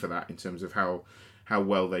to say for that in terms of how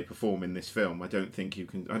well they perform in this film. I don't think you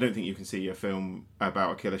can see a film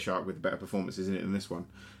about a killer shark with better performances in it than this one.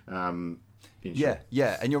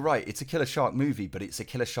 Yeah, and you're right. It's a killer shark movie, but it's a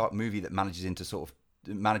killer shark movie that manages to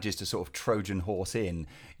sort of Trojan horse in,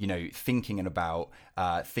 thinking about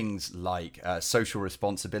things like social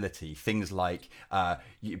responsibility, things like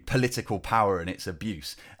political power and its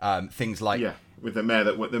abuse, things like with the mayor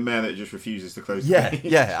that just refuses to close the gate.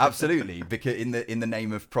 Yeah, absolutely, because in the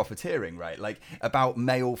name of profiteering, right? Like about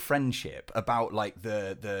male friendship, about like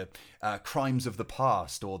the crimes of the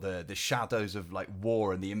past, or the shadows of like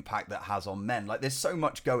war and the impact that has on men. Like there's so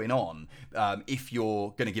much going on if you're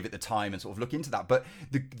going to give it the time and sort of look into that. But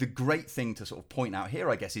the great thing to sort of point out here,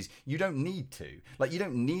 I guess, is you don't need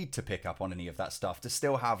to pick up on any of that stuff to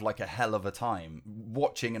still have like a hell of a time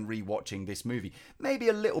watching and rewatching this movie. Maybe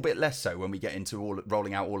a little bit less so when we get into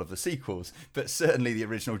rolling out all of the sequels, but certainly the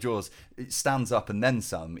original Jaws, it stands up and then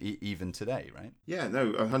some even today, right? Yeah,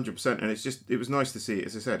 no, 100%. And it was nice to see it.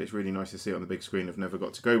 As I said, it's really nice to see it on the big screen. I've never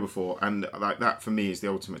got to go before, and like that for me is the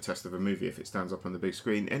ultimate test of a movie, if it stands up on the big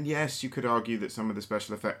screen. And yes, you could argue that some of the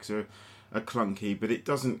special effects are clunky, but it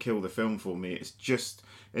doesn't kill the film for me. It's just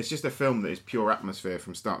a film that is pure atmosphere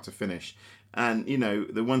from start to finish. And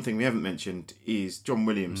the one thing we haven't mentioned is John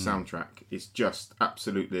Williams' soundtrack is just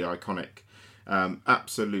absolutely iconic.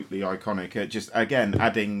 Just again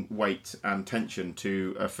adding weight and tension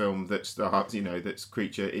to a film that starts, that's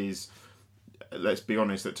creature is, let's be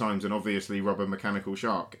honest, at times an obviously rubber mechanical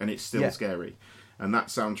shark, and it's still scary. And that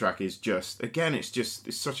soundtrack is just, again, it's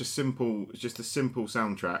a simple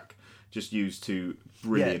soundtrack, just used to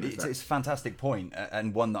brilliant effect. It's a fantastic point,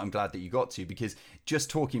 and one that I'm glad that you got to, because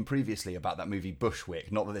just talking previously about that movie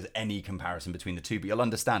Bushwick, not that there's any comparison between the two, but you'll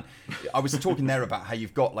understand. I was talking there about how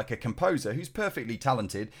you've got like a composer who's perfectly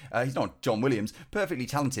talented. He's not John Williams, perfectly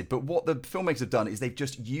talented, but what the filmmakers have done is they've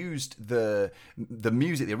just used the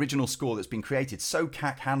music, the original score that's been created so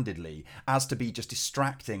cack-handedly as to be just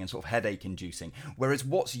distracting and sort of headache-inducing. Whereas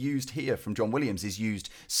what's used here from John Williams is used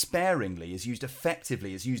sparingly, is used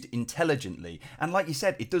effectively, is used intelligently, and like you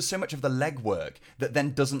said, it does so much of the legwork that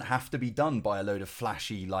then doesn't have to be done by a load of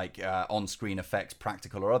flashy on-screen effects,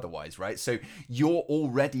 practical or otherwise, right? So you're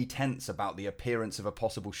already tense about the appearance of a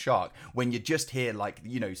possible shark when you just hear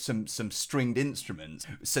some stringed instruments,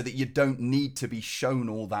 so that you don't need to be shown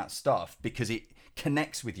all that stuff because it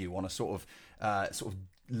connects with you on a sort of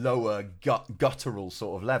lower guttural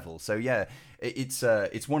sort of level. So yeah,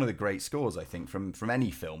 it's one of the great scores, I think, from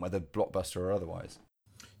any film, whether blockbuster or otherwise.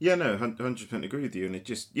 Yeah, no, 100% agree with you. And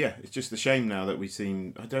it's just a shame now that we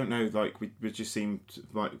seem, I don't know, like we just seem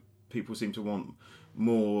like people seem to want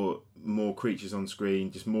more creatures on screen,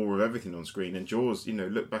 just more of everything on screen. And Jaws,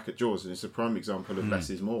 look back at Jaws, and it's a prime example of less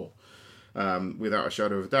is more, without a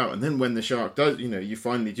shadow of a doubt. And then when the shark does, you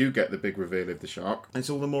finally do get the big reveal of the shark, it's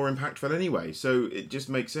all the more impactful anyway. So it just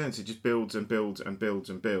makes sense. It just builds and builds and builds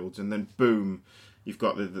and builds, and then boom, you've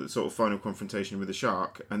got the sort of final confrontation with the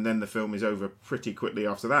shark, and then the film is over pretty quickly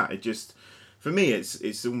after that. It just, for me,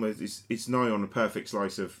 it's almost it's nigh on a perfect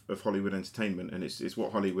slice of Hollywood entertainment, and it's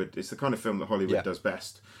what Hollywood. It's the kind of film that Hollywood does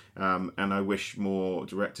best. And I wish more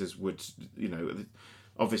directors would,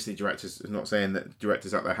 obviously directors. I'm not saying that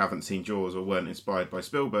directors out there haven't seen Jaws or weren't inspired by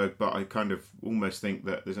Spielberg, but I kind of almost think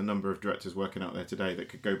that there's a number of directors working out there today that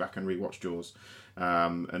could go back and rewatch Jaws,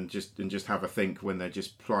 and just have a think when they're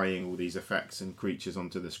just plying all these effects and creatures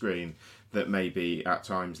onto the screen, that maybe at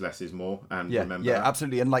times less is more. And remember that.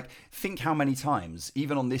 Absolutely. And think how many times,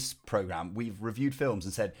 even on this program, we've reviewed films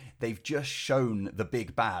and said they've just shown the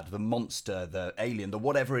big bad, the monster, the alien, the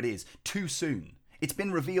whatever it is, too soon. It's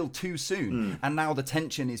been revealed too soon, and now the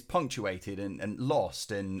tension is punctuated and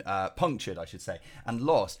lost, and punctured, I should say, and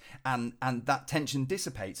lost, and that tension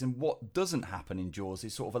dissipates. And what doesn't happen in Jaws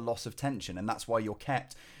is sort of a loss of tension, and that's why you're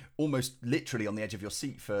kept almost literally on the edge of your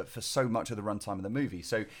seat for so much of the runtime of the movie.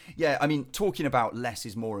 So yeah, I mean, talking about less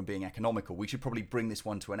is more and being economical, we should probably bring this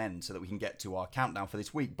one to an end so that we can get to our countdown for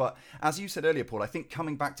this week. But as you said earlier, Paul, I think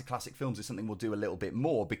coming back to classic films is something we'll do a little bit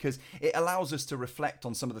more, because it allows us to reflect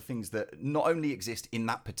on some of the things that not only exist in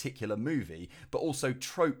that particular movie, but also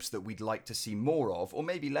tropes that we'd like to see more of, or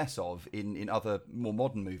maybe less of, in other more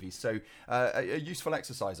modern movies. So a useful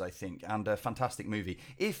exercise, I think, and a fantastic movie.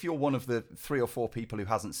 If you're one of the 3 or 4 people who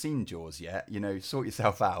hasn't seen Jaws yet, sort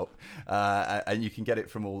yourself out, and you can get it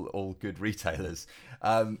from all good retailers.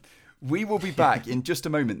 We will be back in just a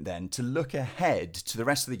moment then to look ahead to the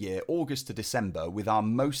rest of the year, August to December, with our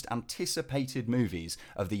most anticipated movies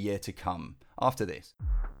of the year to come. After this.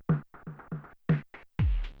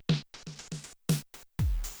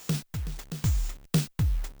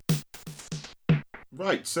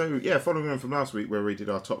 Right, so following on from last week where we did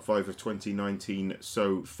our top 5 of 2019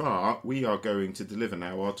 so far, we are going to deliver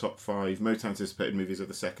now our top 5 most anticipated movies of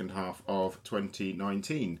the second half of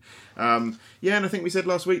 2019. And I think we said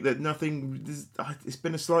last week that it's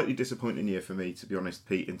been a slightly disappointing year for me, to be honest,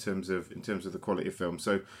 Pete, in terms of the quality of film.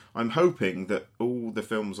 So I'm hoping that all the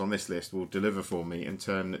films on this list will deliver for me and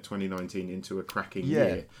turn 2019 into a cracking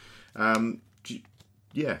year.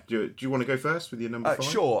 Do you want to go first with your number 5?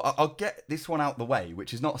 Sure, I'll get this one out the way,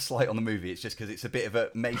 which is not a slight on the movie. It's just because it's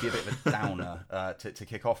maybe a bit of a downer to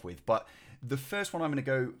kick off with. But the first one I'm going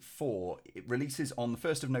to go for, it releases on the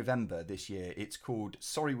 1st of November this year. It's called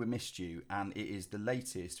Sorry We Missed You, and it is the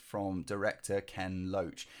latest from director Ken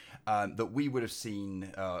Loach, that we would have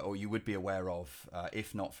seen, or you would be aware of,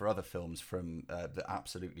 if not for other films from the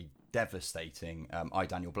absolutely devastating I,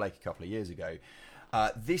 Daniel Blake a couple of years ago.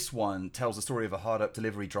 This one tells the story of a hard-up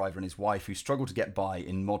delivery driver and his wife who struggle to get by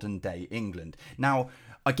in modern-day England. Now,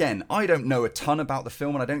 again, I don't know a ton about the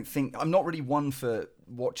film, and I'm not really one for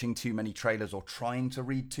watching too many trailers or trying to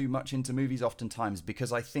read too much into movies oftentimes,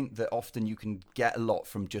 because I think that often you can get a lot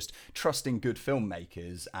from just trusting good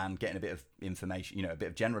filmmakers and getting a bit of information, a bit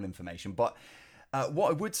of general information. But what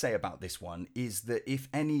I would say about this one is that if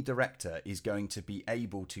any director is going to be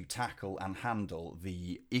able to tackle and handle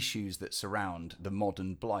the issues that surround the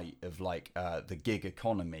modern blight of the gig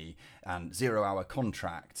economy and 0-hour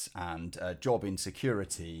contracts and job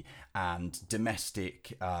insecurity and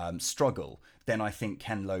domestic struggle, then I think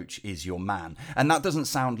Ken Loach is your man. And that doesn't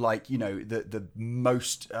sound like, the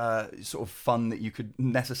most sort of fun that you could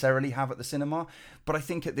necessarily have at the cinema. But I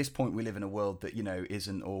think at this point we live in a world that,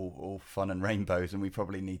 isn't all fun and rainbows, and we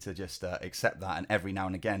probably need to just accept that and every now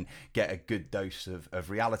and again get a good dose of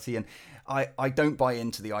reality. And I don't buy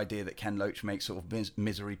into the idea that Ken Loach makes sort of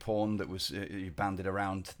misery porn that was banded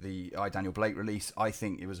around the I, Daniel Blake release. I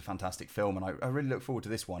think it was a fantastic film, and I really look forward to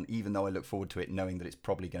this one, even though I look forward to it knowing that it's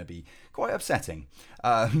probably going to be quite upsetting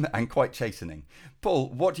and quite chastening. Paul,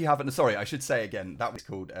 what do you have? Sorry, I should say again, that was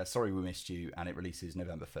called Sorry We Missed You, and it releases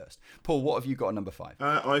November 1st. Paul, what have you got at number 5?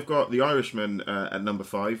 I've got The Irishman at number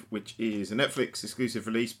 5, which is a Netflix exclusive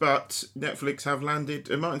release, but Netflix have landed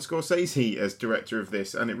Martin Scorsese as director of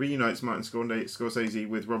this, and it reunites Martin Scorsese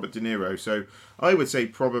with Robert De Niro. So I would say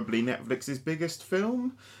probably Netflix's biggest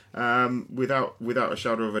film, without a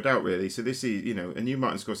shadow of a doubt, really. So this is, a new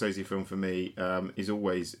Martin Scorsese film for me is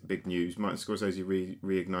always big news. Martin Scorsese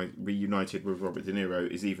reunited with Robert De Niro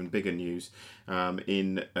is even bigger news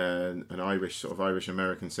in an Irish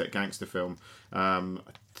American set gangster film.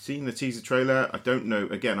 seen the teaser trailer. I don't know.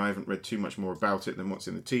 Again, I haven't read too much more about it than what's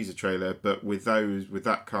in the teaser trailer. But with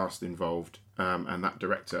that cast involved and that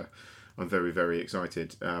director, I'm very, very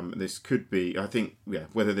excited. This could be, I think,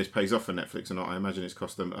 whether this pays off for Netflix or not, I imagine it's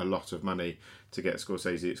cost them a lot of money to get a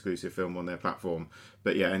Scorsese exclusive film on their platform.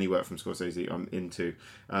 But yeah, any work from Scorsese I'm into.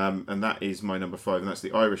 And that is my number 5, and that's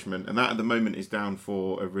The Irishman. And that at the moment is down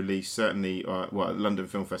for a release, certainly, at London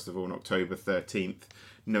Film Festival on October 13th.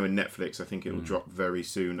 Knowing Netflix, I think it will drop very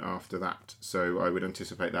soon after that. So I would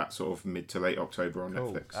anticipate that sort of mid to late October on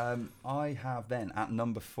Netflix. I have then at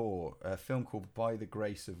number 4 a film called By the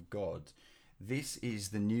Grace of God. This is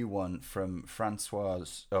the new one from Francois,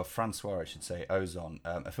 I should say, Ozon,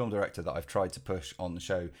 a film director that I've tried to push on the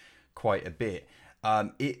show quite a bit.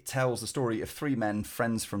 It tells the story of 3 men,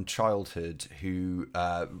 friends from childhood, who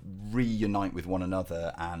reunite with one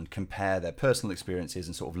another and compare their personal experiences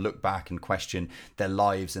and sort of look back and question their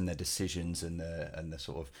lives and their decisions and the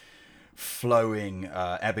sort of flowing,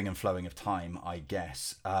 ebbing and flowing of time, I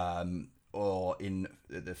guess. Or in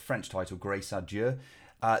the French title, Grace à Dieu.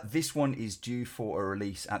 This one is due for a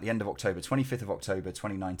release at the end of October, 25th of October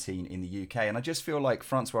 2019 in the UK. And I just feel like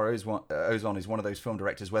Francois Ozon is one of those film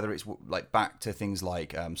directors, whether it's like back to things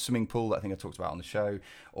like Swimming Pool, that I think I talked about on the show,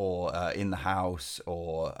 or In the House,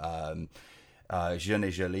 or Jeune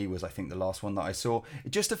et Jolie was, I think, the last one that I saw.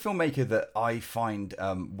 Just a filmmaker that I find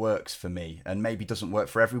works for me, and maybe doesn't work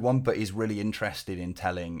for everyone, but is really interested in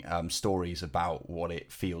telling stories about what it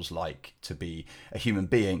feels like to be a human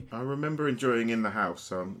being. I remember enjoying In the House,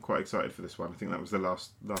 so I'm quite excited for this one. I think that was the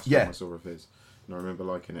last film I saw of his. And I remember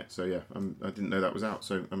liking it, so yeah, I didn't know that was out,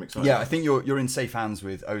 so I'm excited. Yeah, I think you're in safe hands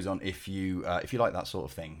with Ozon if you like that sort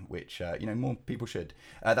of thing, which more people should.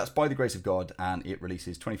 That's By the Grace of God, and it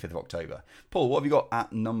releases 25th of October. Paul, what have you got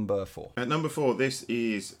at number 4? At number 4, this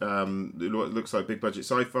is what looks like big budget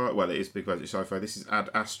sci-fi. Well, it is big budget sci-fi. This is Ad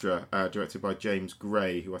Astra, directed by James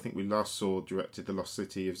Gray, who I think we last saw directed The Lost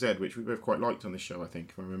City of Z, which we both quite liked on this show, I think,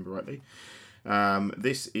 if I remember rightly.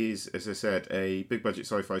 This is, as I said, a big budget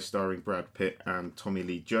sci-fi starring Brad Pitt and Tommy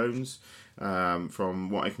Lee Jones.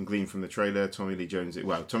 From what I can glean from the trailer, Tommy Lee Jones is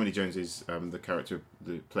the character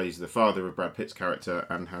that plays the father of Brad Pitt's character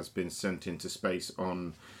and has been sent into space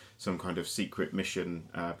on some kind of secret mission,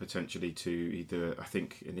 potentially to either, I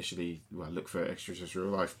think, initially, look for extraterrestrial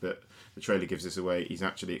life, but the trailer gives this away. He's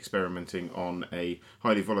actually experimenting on a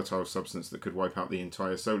highly volatile substance that could wipe out the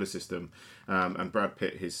entire solar system. And Brad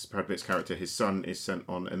Pitt's character, his son, is sent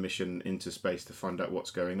on a mission into space to find out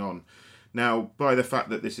what's going on. Now, by the fact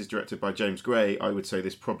that this is directed by James Gray, I would say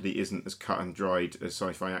this probably isn't as cut and dried a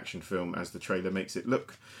sci-fi action film as the trailer makes it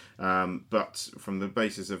look. But from the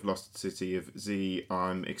basis of Lost City of Z,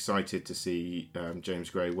 I'm excited to see James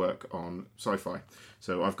Gray work on sci-fi.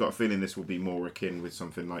 So I've got a feeling this will be more akin with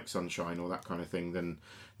something like Sunshine or that kind of thing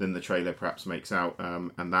than the trailer perhaps makes out.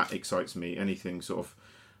 And that excites me. Anything sort of,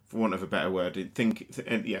 for want of a better word,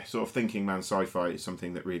 sort of thinking man sci-fi is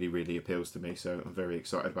something that really, really appeals to me. So I'm very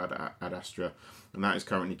excited about Ad Astra, and that is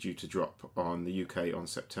currently due to drop on the UK on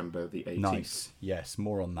September the 18th. Nice. Yes,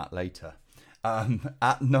 more on that later.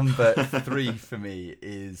 At number 3 for me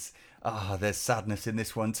is... there's sadness in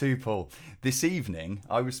this one too, Paul. This evening,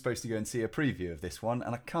 I was supposed to go and see a preview of this one,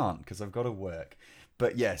 and I can't because I've got to work.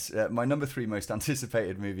 But yes, my number 3 most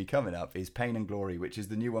anticipated movie coming up is Pain and Glory, which is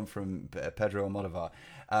the new one from Pedro Almodovar.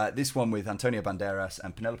 This one with Antonio Banderas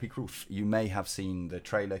and Penelope Cruz. You may have seen the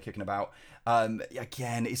trailer kicking about.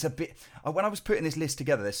 Again, it's a bit... When I was putting this list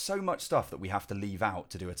together, there's so much stuff that we have to leave out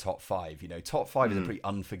to do a top 5. Top 5 is a pretty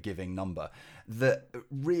unforgiving number. That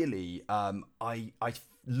really, I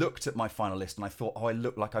looked at my final list and I thought, I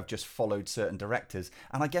look like I've just followed certain directors,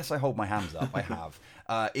 and I guess I hold my hands up. I have.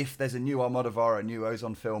 If there's a new Almodovar, a new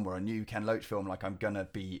Ozon film, or a new Ken Loach film, I'm gonna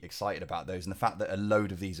be excited about those. And the fact that a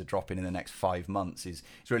load of these are dropping in the next 5 months is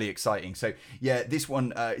really exciting. So yeah, this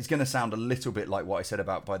one is gonna sound a little bit like what I said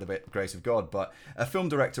about By the Grace of God, but a film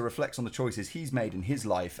director reflects on the choices he's made in his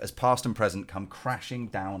life as past and present come crashing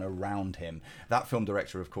down around him. That film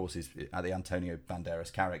director, of course, is the Antonio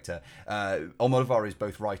Banderas character. Almodovar is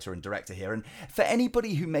both writer and director here, and for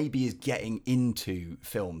anybody who maybe is getting into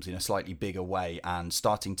films in a slightly bigger way and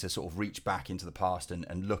starting to sort of reach back into the past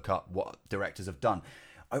and look up what directors have done,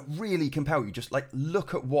 I really compel you, just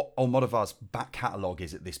look at what Almodovar's back catalogue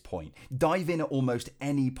is at this point. Dive in at almost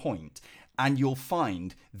any point, and you'll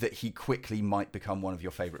find that he quickly might become one of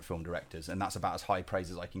your favourite film directors, and that's about as high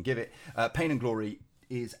praise as I can give it. Pain and Glory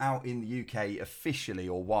is out in the UK officially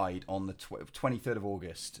or wide on the 23rd of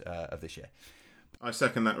August of this year. I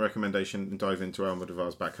second that recommendation and dive into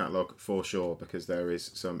Almodovar's back catalogue for sure, because there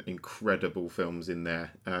is some incredible films in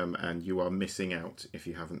there, and you are missing out if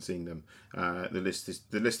you haven't seen them. The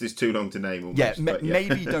list is too long to name almost. Yeah, but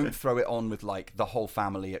maybe don't throw it on with like the whole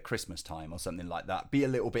family at Christmas time or something like that. Be a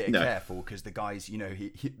little bit careful, because the guy's,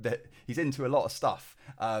 he's into a lot of stuff.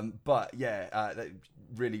 But yeah,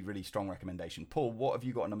 really, really strong recommendation. Paul, what have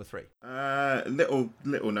you got at number 3?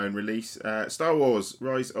 Little known release, Star Wars: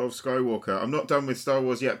 Rise of Skywalker. I'm not done with Star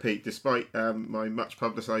Wars yet, Pete, despite my much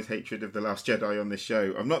publicised hatred of The Last Jedi on this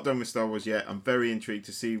show. I'm not done with Star Wars yet. I'm very intrigued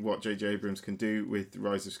to see what J.J. Abrams can do with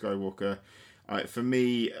Rise of Skywalker. For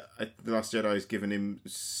me, The Last Jedi has given him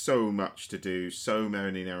so much to do, so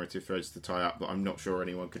many narrative threads to tie up, that I'm not sure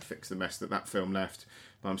anyone could fix the mess that film left.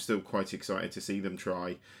 But I'm still quite excited to see them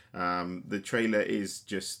try. The trailer is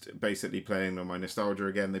just basically playing on my nostalgia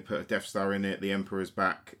again. They put a Death Star in it. The Emperor's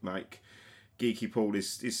back. Like, Geeky Paul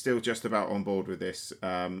is still just about on board with this.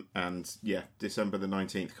 And yeah, December the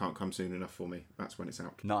 19th can't come soon enough for me. That's when it's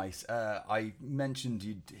out. Nice. I mentioned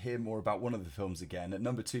you'd hear more about one of the films again. At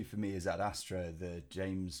number 2 for me is Ad Astra, the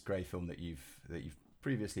James Gray film that you've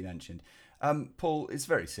previously mentioned. Paul, it's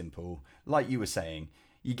very simple. Like you were saying,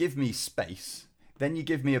 you give me space, then you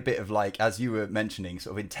give me a bit of, like, as you were mentioning,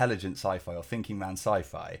 sort of intelligent sci-fi or thinking man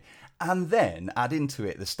sci-fi, and then add into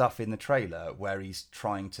it the stuff in the trailer where he's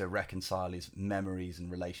trying to reconcile his memories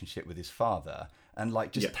and relationship with his father, and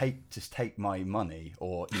like just take my money,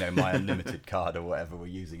 or my unlimited card or whatever we're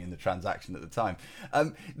using in the transaction at the time.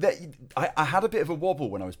 I had a bit of a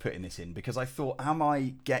wobble when I was putting this in, because I thought, am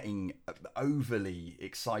I getting overly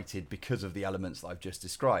excited because of the elements that I've just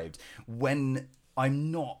described, when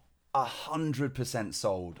I'm not 100%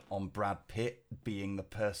 sold on Brad Pitt being the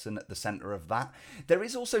person at the centre of that. There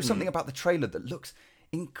is also something about the trailer that looks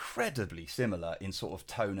incredibly similar in sort of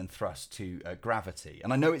tone and thrust to Gravity,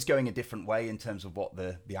 and I know it's going a different way in terms of what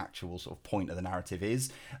the actual sort of point of the narrative is,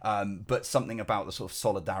 but something about the sort of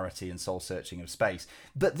solidarity and soul searching of space.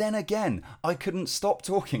 But then again, I couldn't stop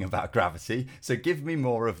talking about Gravity, so give me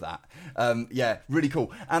more of that. Yeah, really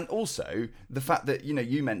cool. And also the fact that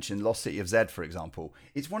you mentioned Lost City of Z, for example.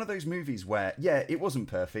 It's one of those movies where, yeah, it wasn't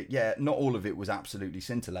perfect, yeah, not all of it was absolutely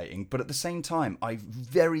scintillating, but at the same time I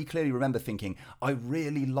very clearly remember thinking, I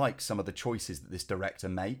really like some of the choices that this director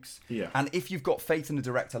makes. Yeah. And if you've got faith in a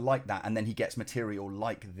director like that, and then he gets material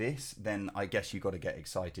like this, then I guess you've got to get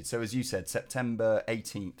excited. So as you said, September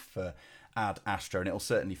 18th for Ad Astra, and it'll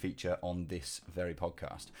certainly feature on this very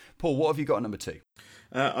podcast. Paul, what have you got at number 2?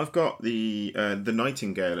 I've got the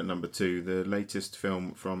Nightingale at number 2, the latest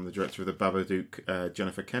film from the director of The Babadook,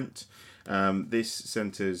 Jennifer Kent. This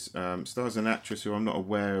stars an actress who I'm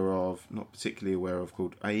not particularly aware of,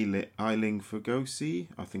 called Eiling Fugosi.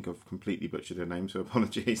 I think I've completely butchered her name, so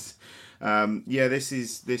apologies. This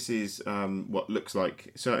is what looks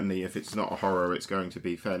like, certainly if it's not a horror, it's going to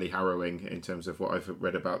be fairly harrowing in terms of what I've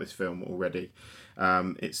read about this film already.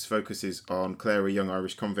 It focuses on Claire, a young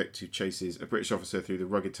Irish convict who chases a British officer through the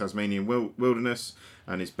rugged Tasmanian wilderness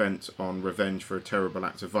and is bent on revenge for a terrible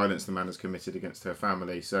act of violence the man has committed against her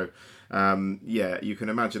family. So, you can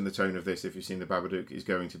imagine the tone of this, if you've seen The Babadook, is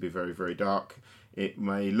going to be very, very dark. It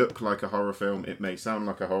may look like a horror film, it may sound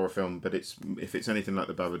like a horror film, but if it's anything like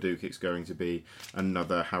The Babadook, it's going to be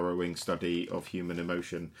another harrowing study of human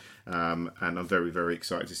emotion. And I'm very, very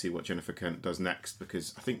excited to see what Jennifer Kent does next,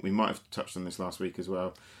 because I think we might have touched on this last week as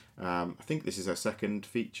well. I think this is her second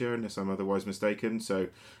feature, unless I'm otherwise mistaken. So,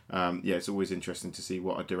 it's always interesting to see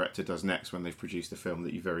what a director does next when they've produced a film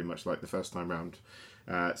that you very much like the first time round.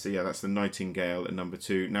 That's The Nightingale at number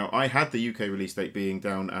 2. Now, I had the UK release date being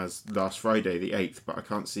down as last Friday, the 8th, but I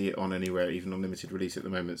can't see it on anywhere, even on limited release at the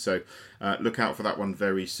moment. So, look out for that one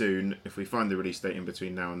very soon. If we find the release date in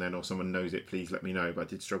between now and then, or someone knows it, please let me know. But I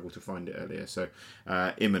did struggle to find it earlier. So,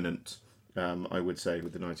 imminent, I would say,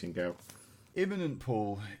 with The Nightingale. Imminent,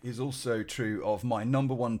 Paul, is also true of my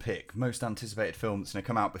number 1 pick, most anticipated film that's going to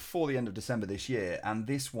come out before the end of December this year, and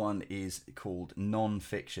this one is called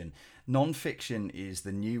Non-Fiction. Non-Fiction is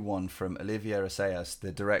the new one from Olivier Assayas,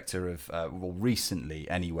 the director of, recently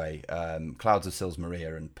anyway, Clouds of Sils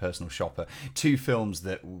Maria and Personal Shopper, 2 films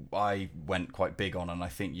that I went quite big on, and I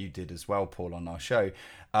think you did as well, Paul, on our show.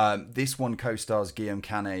 This one co-stars Guillaume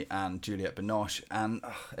Canet and Juliette Binoche, and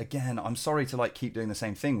again, I'm sorry to keep doing the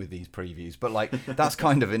same thing with these previews, but that's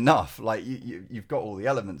kind of enough. You've got all the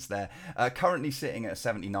elements there. Currently sitting at a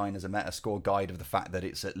 79 as a Metascore guide of the fact that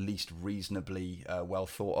it's at least reasonably well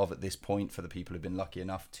thought of at this point for the people who've been lucky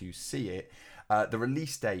enough to see it. The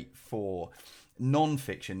release date for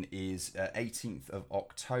non-fiction is 18th of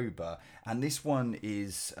October, and this one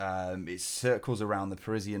is it circles around the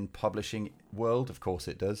Parisian publishing world. Of course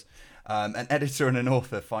it does. An editor and an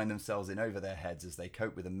author find themselves in over their heads as they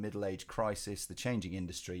cope with a middle-age crisis, the changing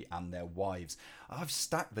industry, and their wives. I've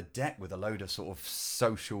stacked the deck with a load of sort of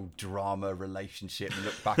social drama, relationship,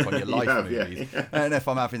 look back on your life movies. Yeah. I don't know if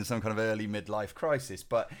I'm having some kind of early midlife crisis,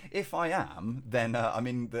 but if I am, then I'm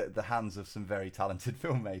in the hands of some very talented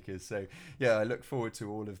filmmakers. So yeah, I look forward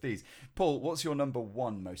to all of these. Paul, what's your number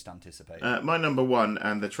one most anticipated? My number one,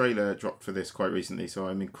 and the trailer dropped for this quite recently, so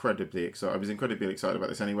I'm incredibly excited. I was incredibly excited about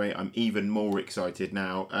this anyway. I'm even more excited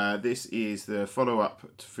now. This is the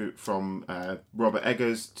follow-up from Robert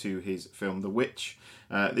Eggers to his film The Witch.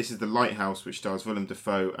 This is The Lighthouse, which stars Willem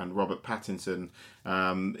Dafoe and Robert Pattinson.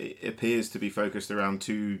 It appears to be focused around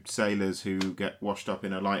two sailors who get washed up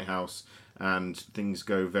in a lighthouse and things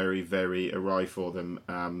go very, very awry for them.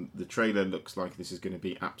 The trailer looks like this is going to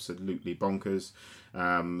be absolutely bonkers.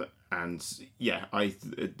 And yeah,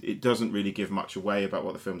 it doesn't really give much away about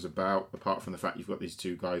what the film's about, apart from the fact you've got these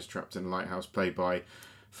two guys trapped in a lighthouse, played by,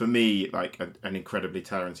 for me, like an incredibly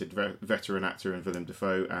talented veteran actor in Willem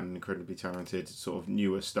Dafoe and an incredibly talented sort of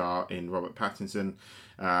newer star in Robert Pattinson.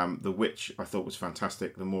 The Witch I thought was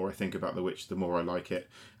fantastic. The more I think about The Witch, the more I like it.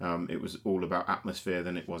 It was all about atmosphere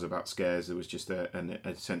than it was about scares. There was just a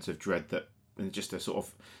sense of dread and just a sort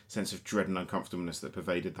of sense of dread and uncomfortableness that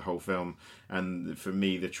pervaded the whole film. And for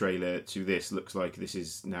me, the trailer to this looks like this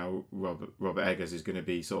is now Robert Eggers is going to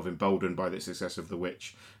be sort of emboldened by the success of The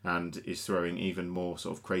Witch and is throwing even more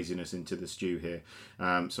sort of craziness into the stew here.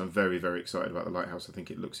 So I'm very, very excited about The Lighthouse. I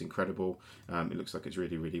think it looks incredible. It looks like it's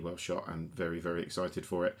really, really well shot, and very, very excited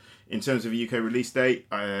for it. In terms of a UK release date,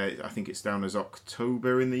 I think it's down as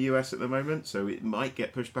October in the US at the moment, so it might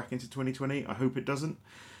get pushed back into 2020. I hope it doesn't.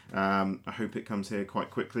 I hope it comes here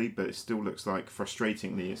quite quickly, but it still looks like,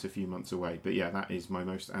 frustratingly, it's a few months away. But yeah, that is my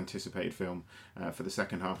most anticipated film for the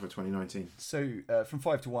second half of 2019. So from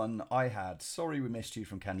 5 to 1, I had Sorry We Missed You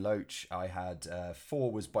from Ken Loach. I had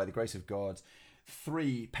 4 was By the Grace of God,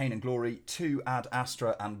 3 Pain and Glory, 2 Ad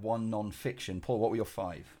Astra, and 1 non-fiction. Paul, what were your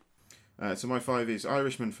 5? So my 5 is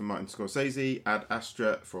Irishman from Martin Scorsese, Ad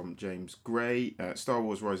Astra from James Gray, Star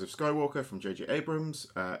Wars Rise of Skywalker from J.J. Abrams,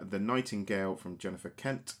 The Nightingale from Jennifer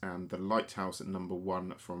Kent, and The Lighthouse at number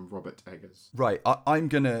 1 from Robert Eggers. Right, I'm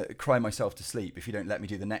going to cry myself to sleep if you don't let me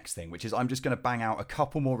do the next thing, which is I'm just going to bang out a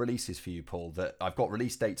couple more releases for you, Paul, that I've got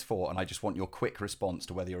release dates for, and I just want your quick response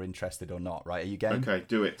to whether you're interested or not, right? Are you game? Okay,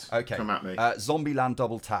 do it. Okay. Come at me. Zombieland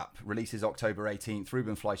Double Tap releases October 18th.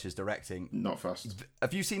 Ruben Fleischer's directing. Not fast.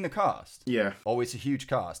 Have you seen the cast? Yeah. Oh, it's a huge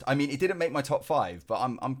cast. I mean, it didn't make my top 5, but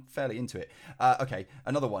I'm fairly into it. Okay,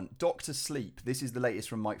 another one. Doctor Sleep. This is the latest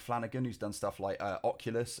from Mike Flanagan, who's done stuff like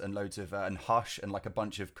Oculus and loads of and Hush and like a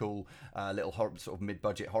bunch of cool little sort of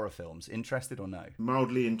mid-budget horror films. Interested or no?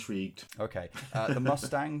 Mildly intrigued. Okay. The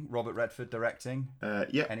Mustang. Robert Redford directing.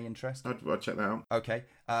 Yeah. Any interest? I'd check that out. Okay.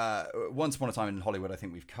 Once Upon a Time in Hollywood, I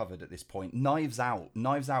think we've covered at this point. Knives Out.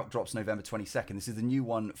 Knives Out drops November 22nd. This is the new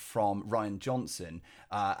one from Rian Johnson.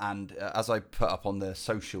 And as I put up on the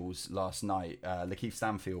socials last night, Lakeith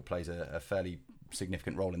Stanfield plays a fairly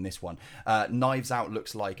significant role in this one. Knives Out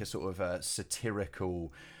looks like a sort of a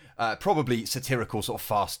satirical... probably satirical, sort of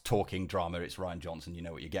fast-talking drama. It's Rian Johnson, you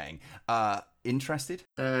know what you're getting. Interested?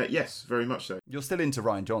 Yes, very much so. You're still into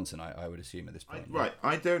Rian Johnson, I would assume, at this point. Right,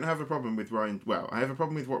 I don't have a problem with Rian... Well, I have a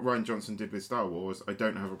problem with what Rian Johnson did with Star Wars. I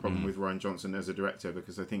don't have a problem with Rian Johnson as a director,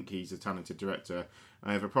 because I think he's a talented director.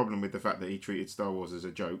 I have a problem with the fact that he treated Star Wars as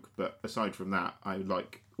a joke, but aside from that, I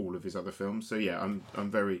like all of his other films. So yeah, I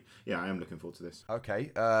am looking forward to this. Okay,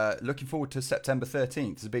 looking forward to September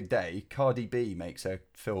 13th. It's a big day. Cardi B makes her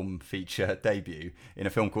film feature debut in a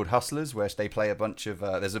film called Hustlers, where they play a bunch of...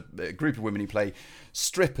 there's a group of women who play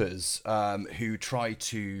strippers who try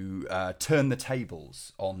to turn the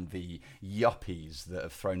tables on the yuppies that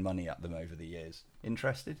have thrown money at them over the years.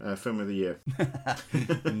 Interested? Film of the year.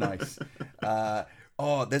 Nice.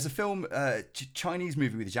 There's a film, Chinese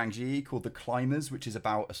movie with Zhang Ji called The Climbers, which is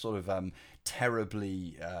about a sort of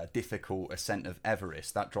terribly difficult ascent of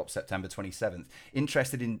Everest. That drops September 27th.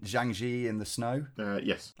 Interested in Zhang Ji in the snow?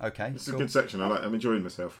 Yes. Okay. It's a good section. I'm enjoying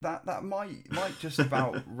myself. That might just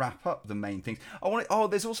about wrap up the main things.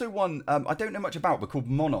 There's also one I don't know much about, but called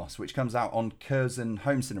Monos, which comes out on Curzon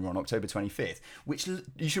Home Cinema on October 25th. Which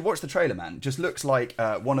you should watch the trailer, man. Just looks like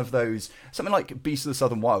one of those, something like Beasts of the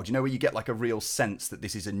Southern Wild. You know, where you get like a real sense that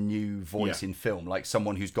this is a new voice in film, like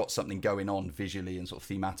someone who's got something going on visually and sort of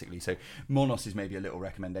thematically. So Monos is maybe a little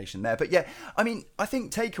recommendation there. But yeah, I mean, I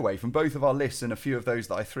think takeaway from both of our lists and a few of those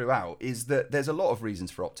that I threw out is that there's a lot of reasons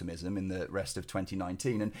for optimism in the rest of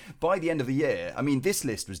 2019. And by the end of the year, I mean, this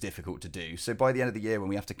list was difficult to do. So by the end of the year, when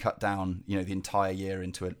we have to cut down, you know, the entire year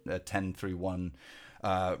into a 10 through 1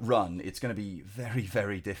 run, it's going to be very,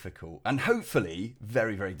 very difficult, and hopefully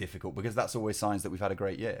very, very difficult, because that's always signs that we've had a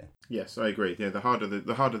great year. Yes, I agree. Yeah, the harder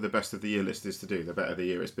the best of the year list is to do, the better the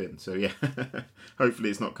year it's been. So yeah, hopefully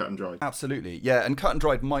it's not cut and dried. Absolutely, yeah. And cut and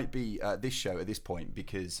dried might be this show at this point,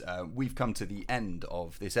 because we've come to the end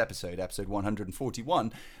of this episode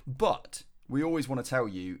 141, but we always want to tell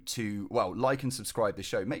you to, well, like and subscribe the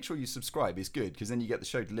show. Make sure you subscribe is good, because then you get the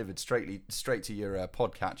show delivered straight to your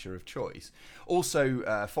podcatcher of choice.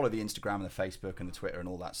 Also, follow the Instagram and the Facebook and the Twitter and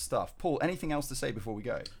all that stuff. Paul, anything else to say before we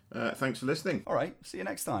go? Thanks for listening. All right, see you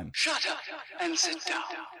next time. Shut up and sit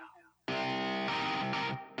down.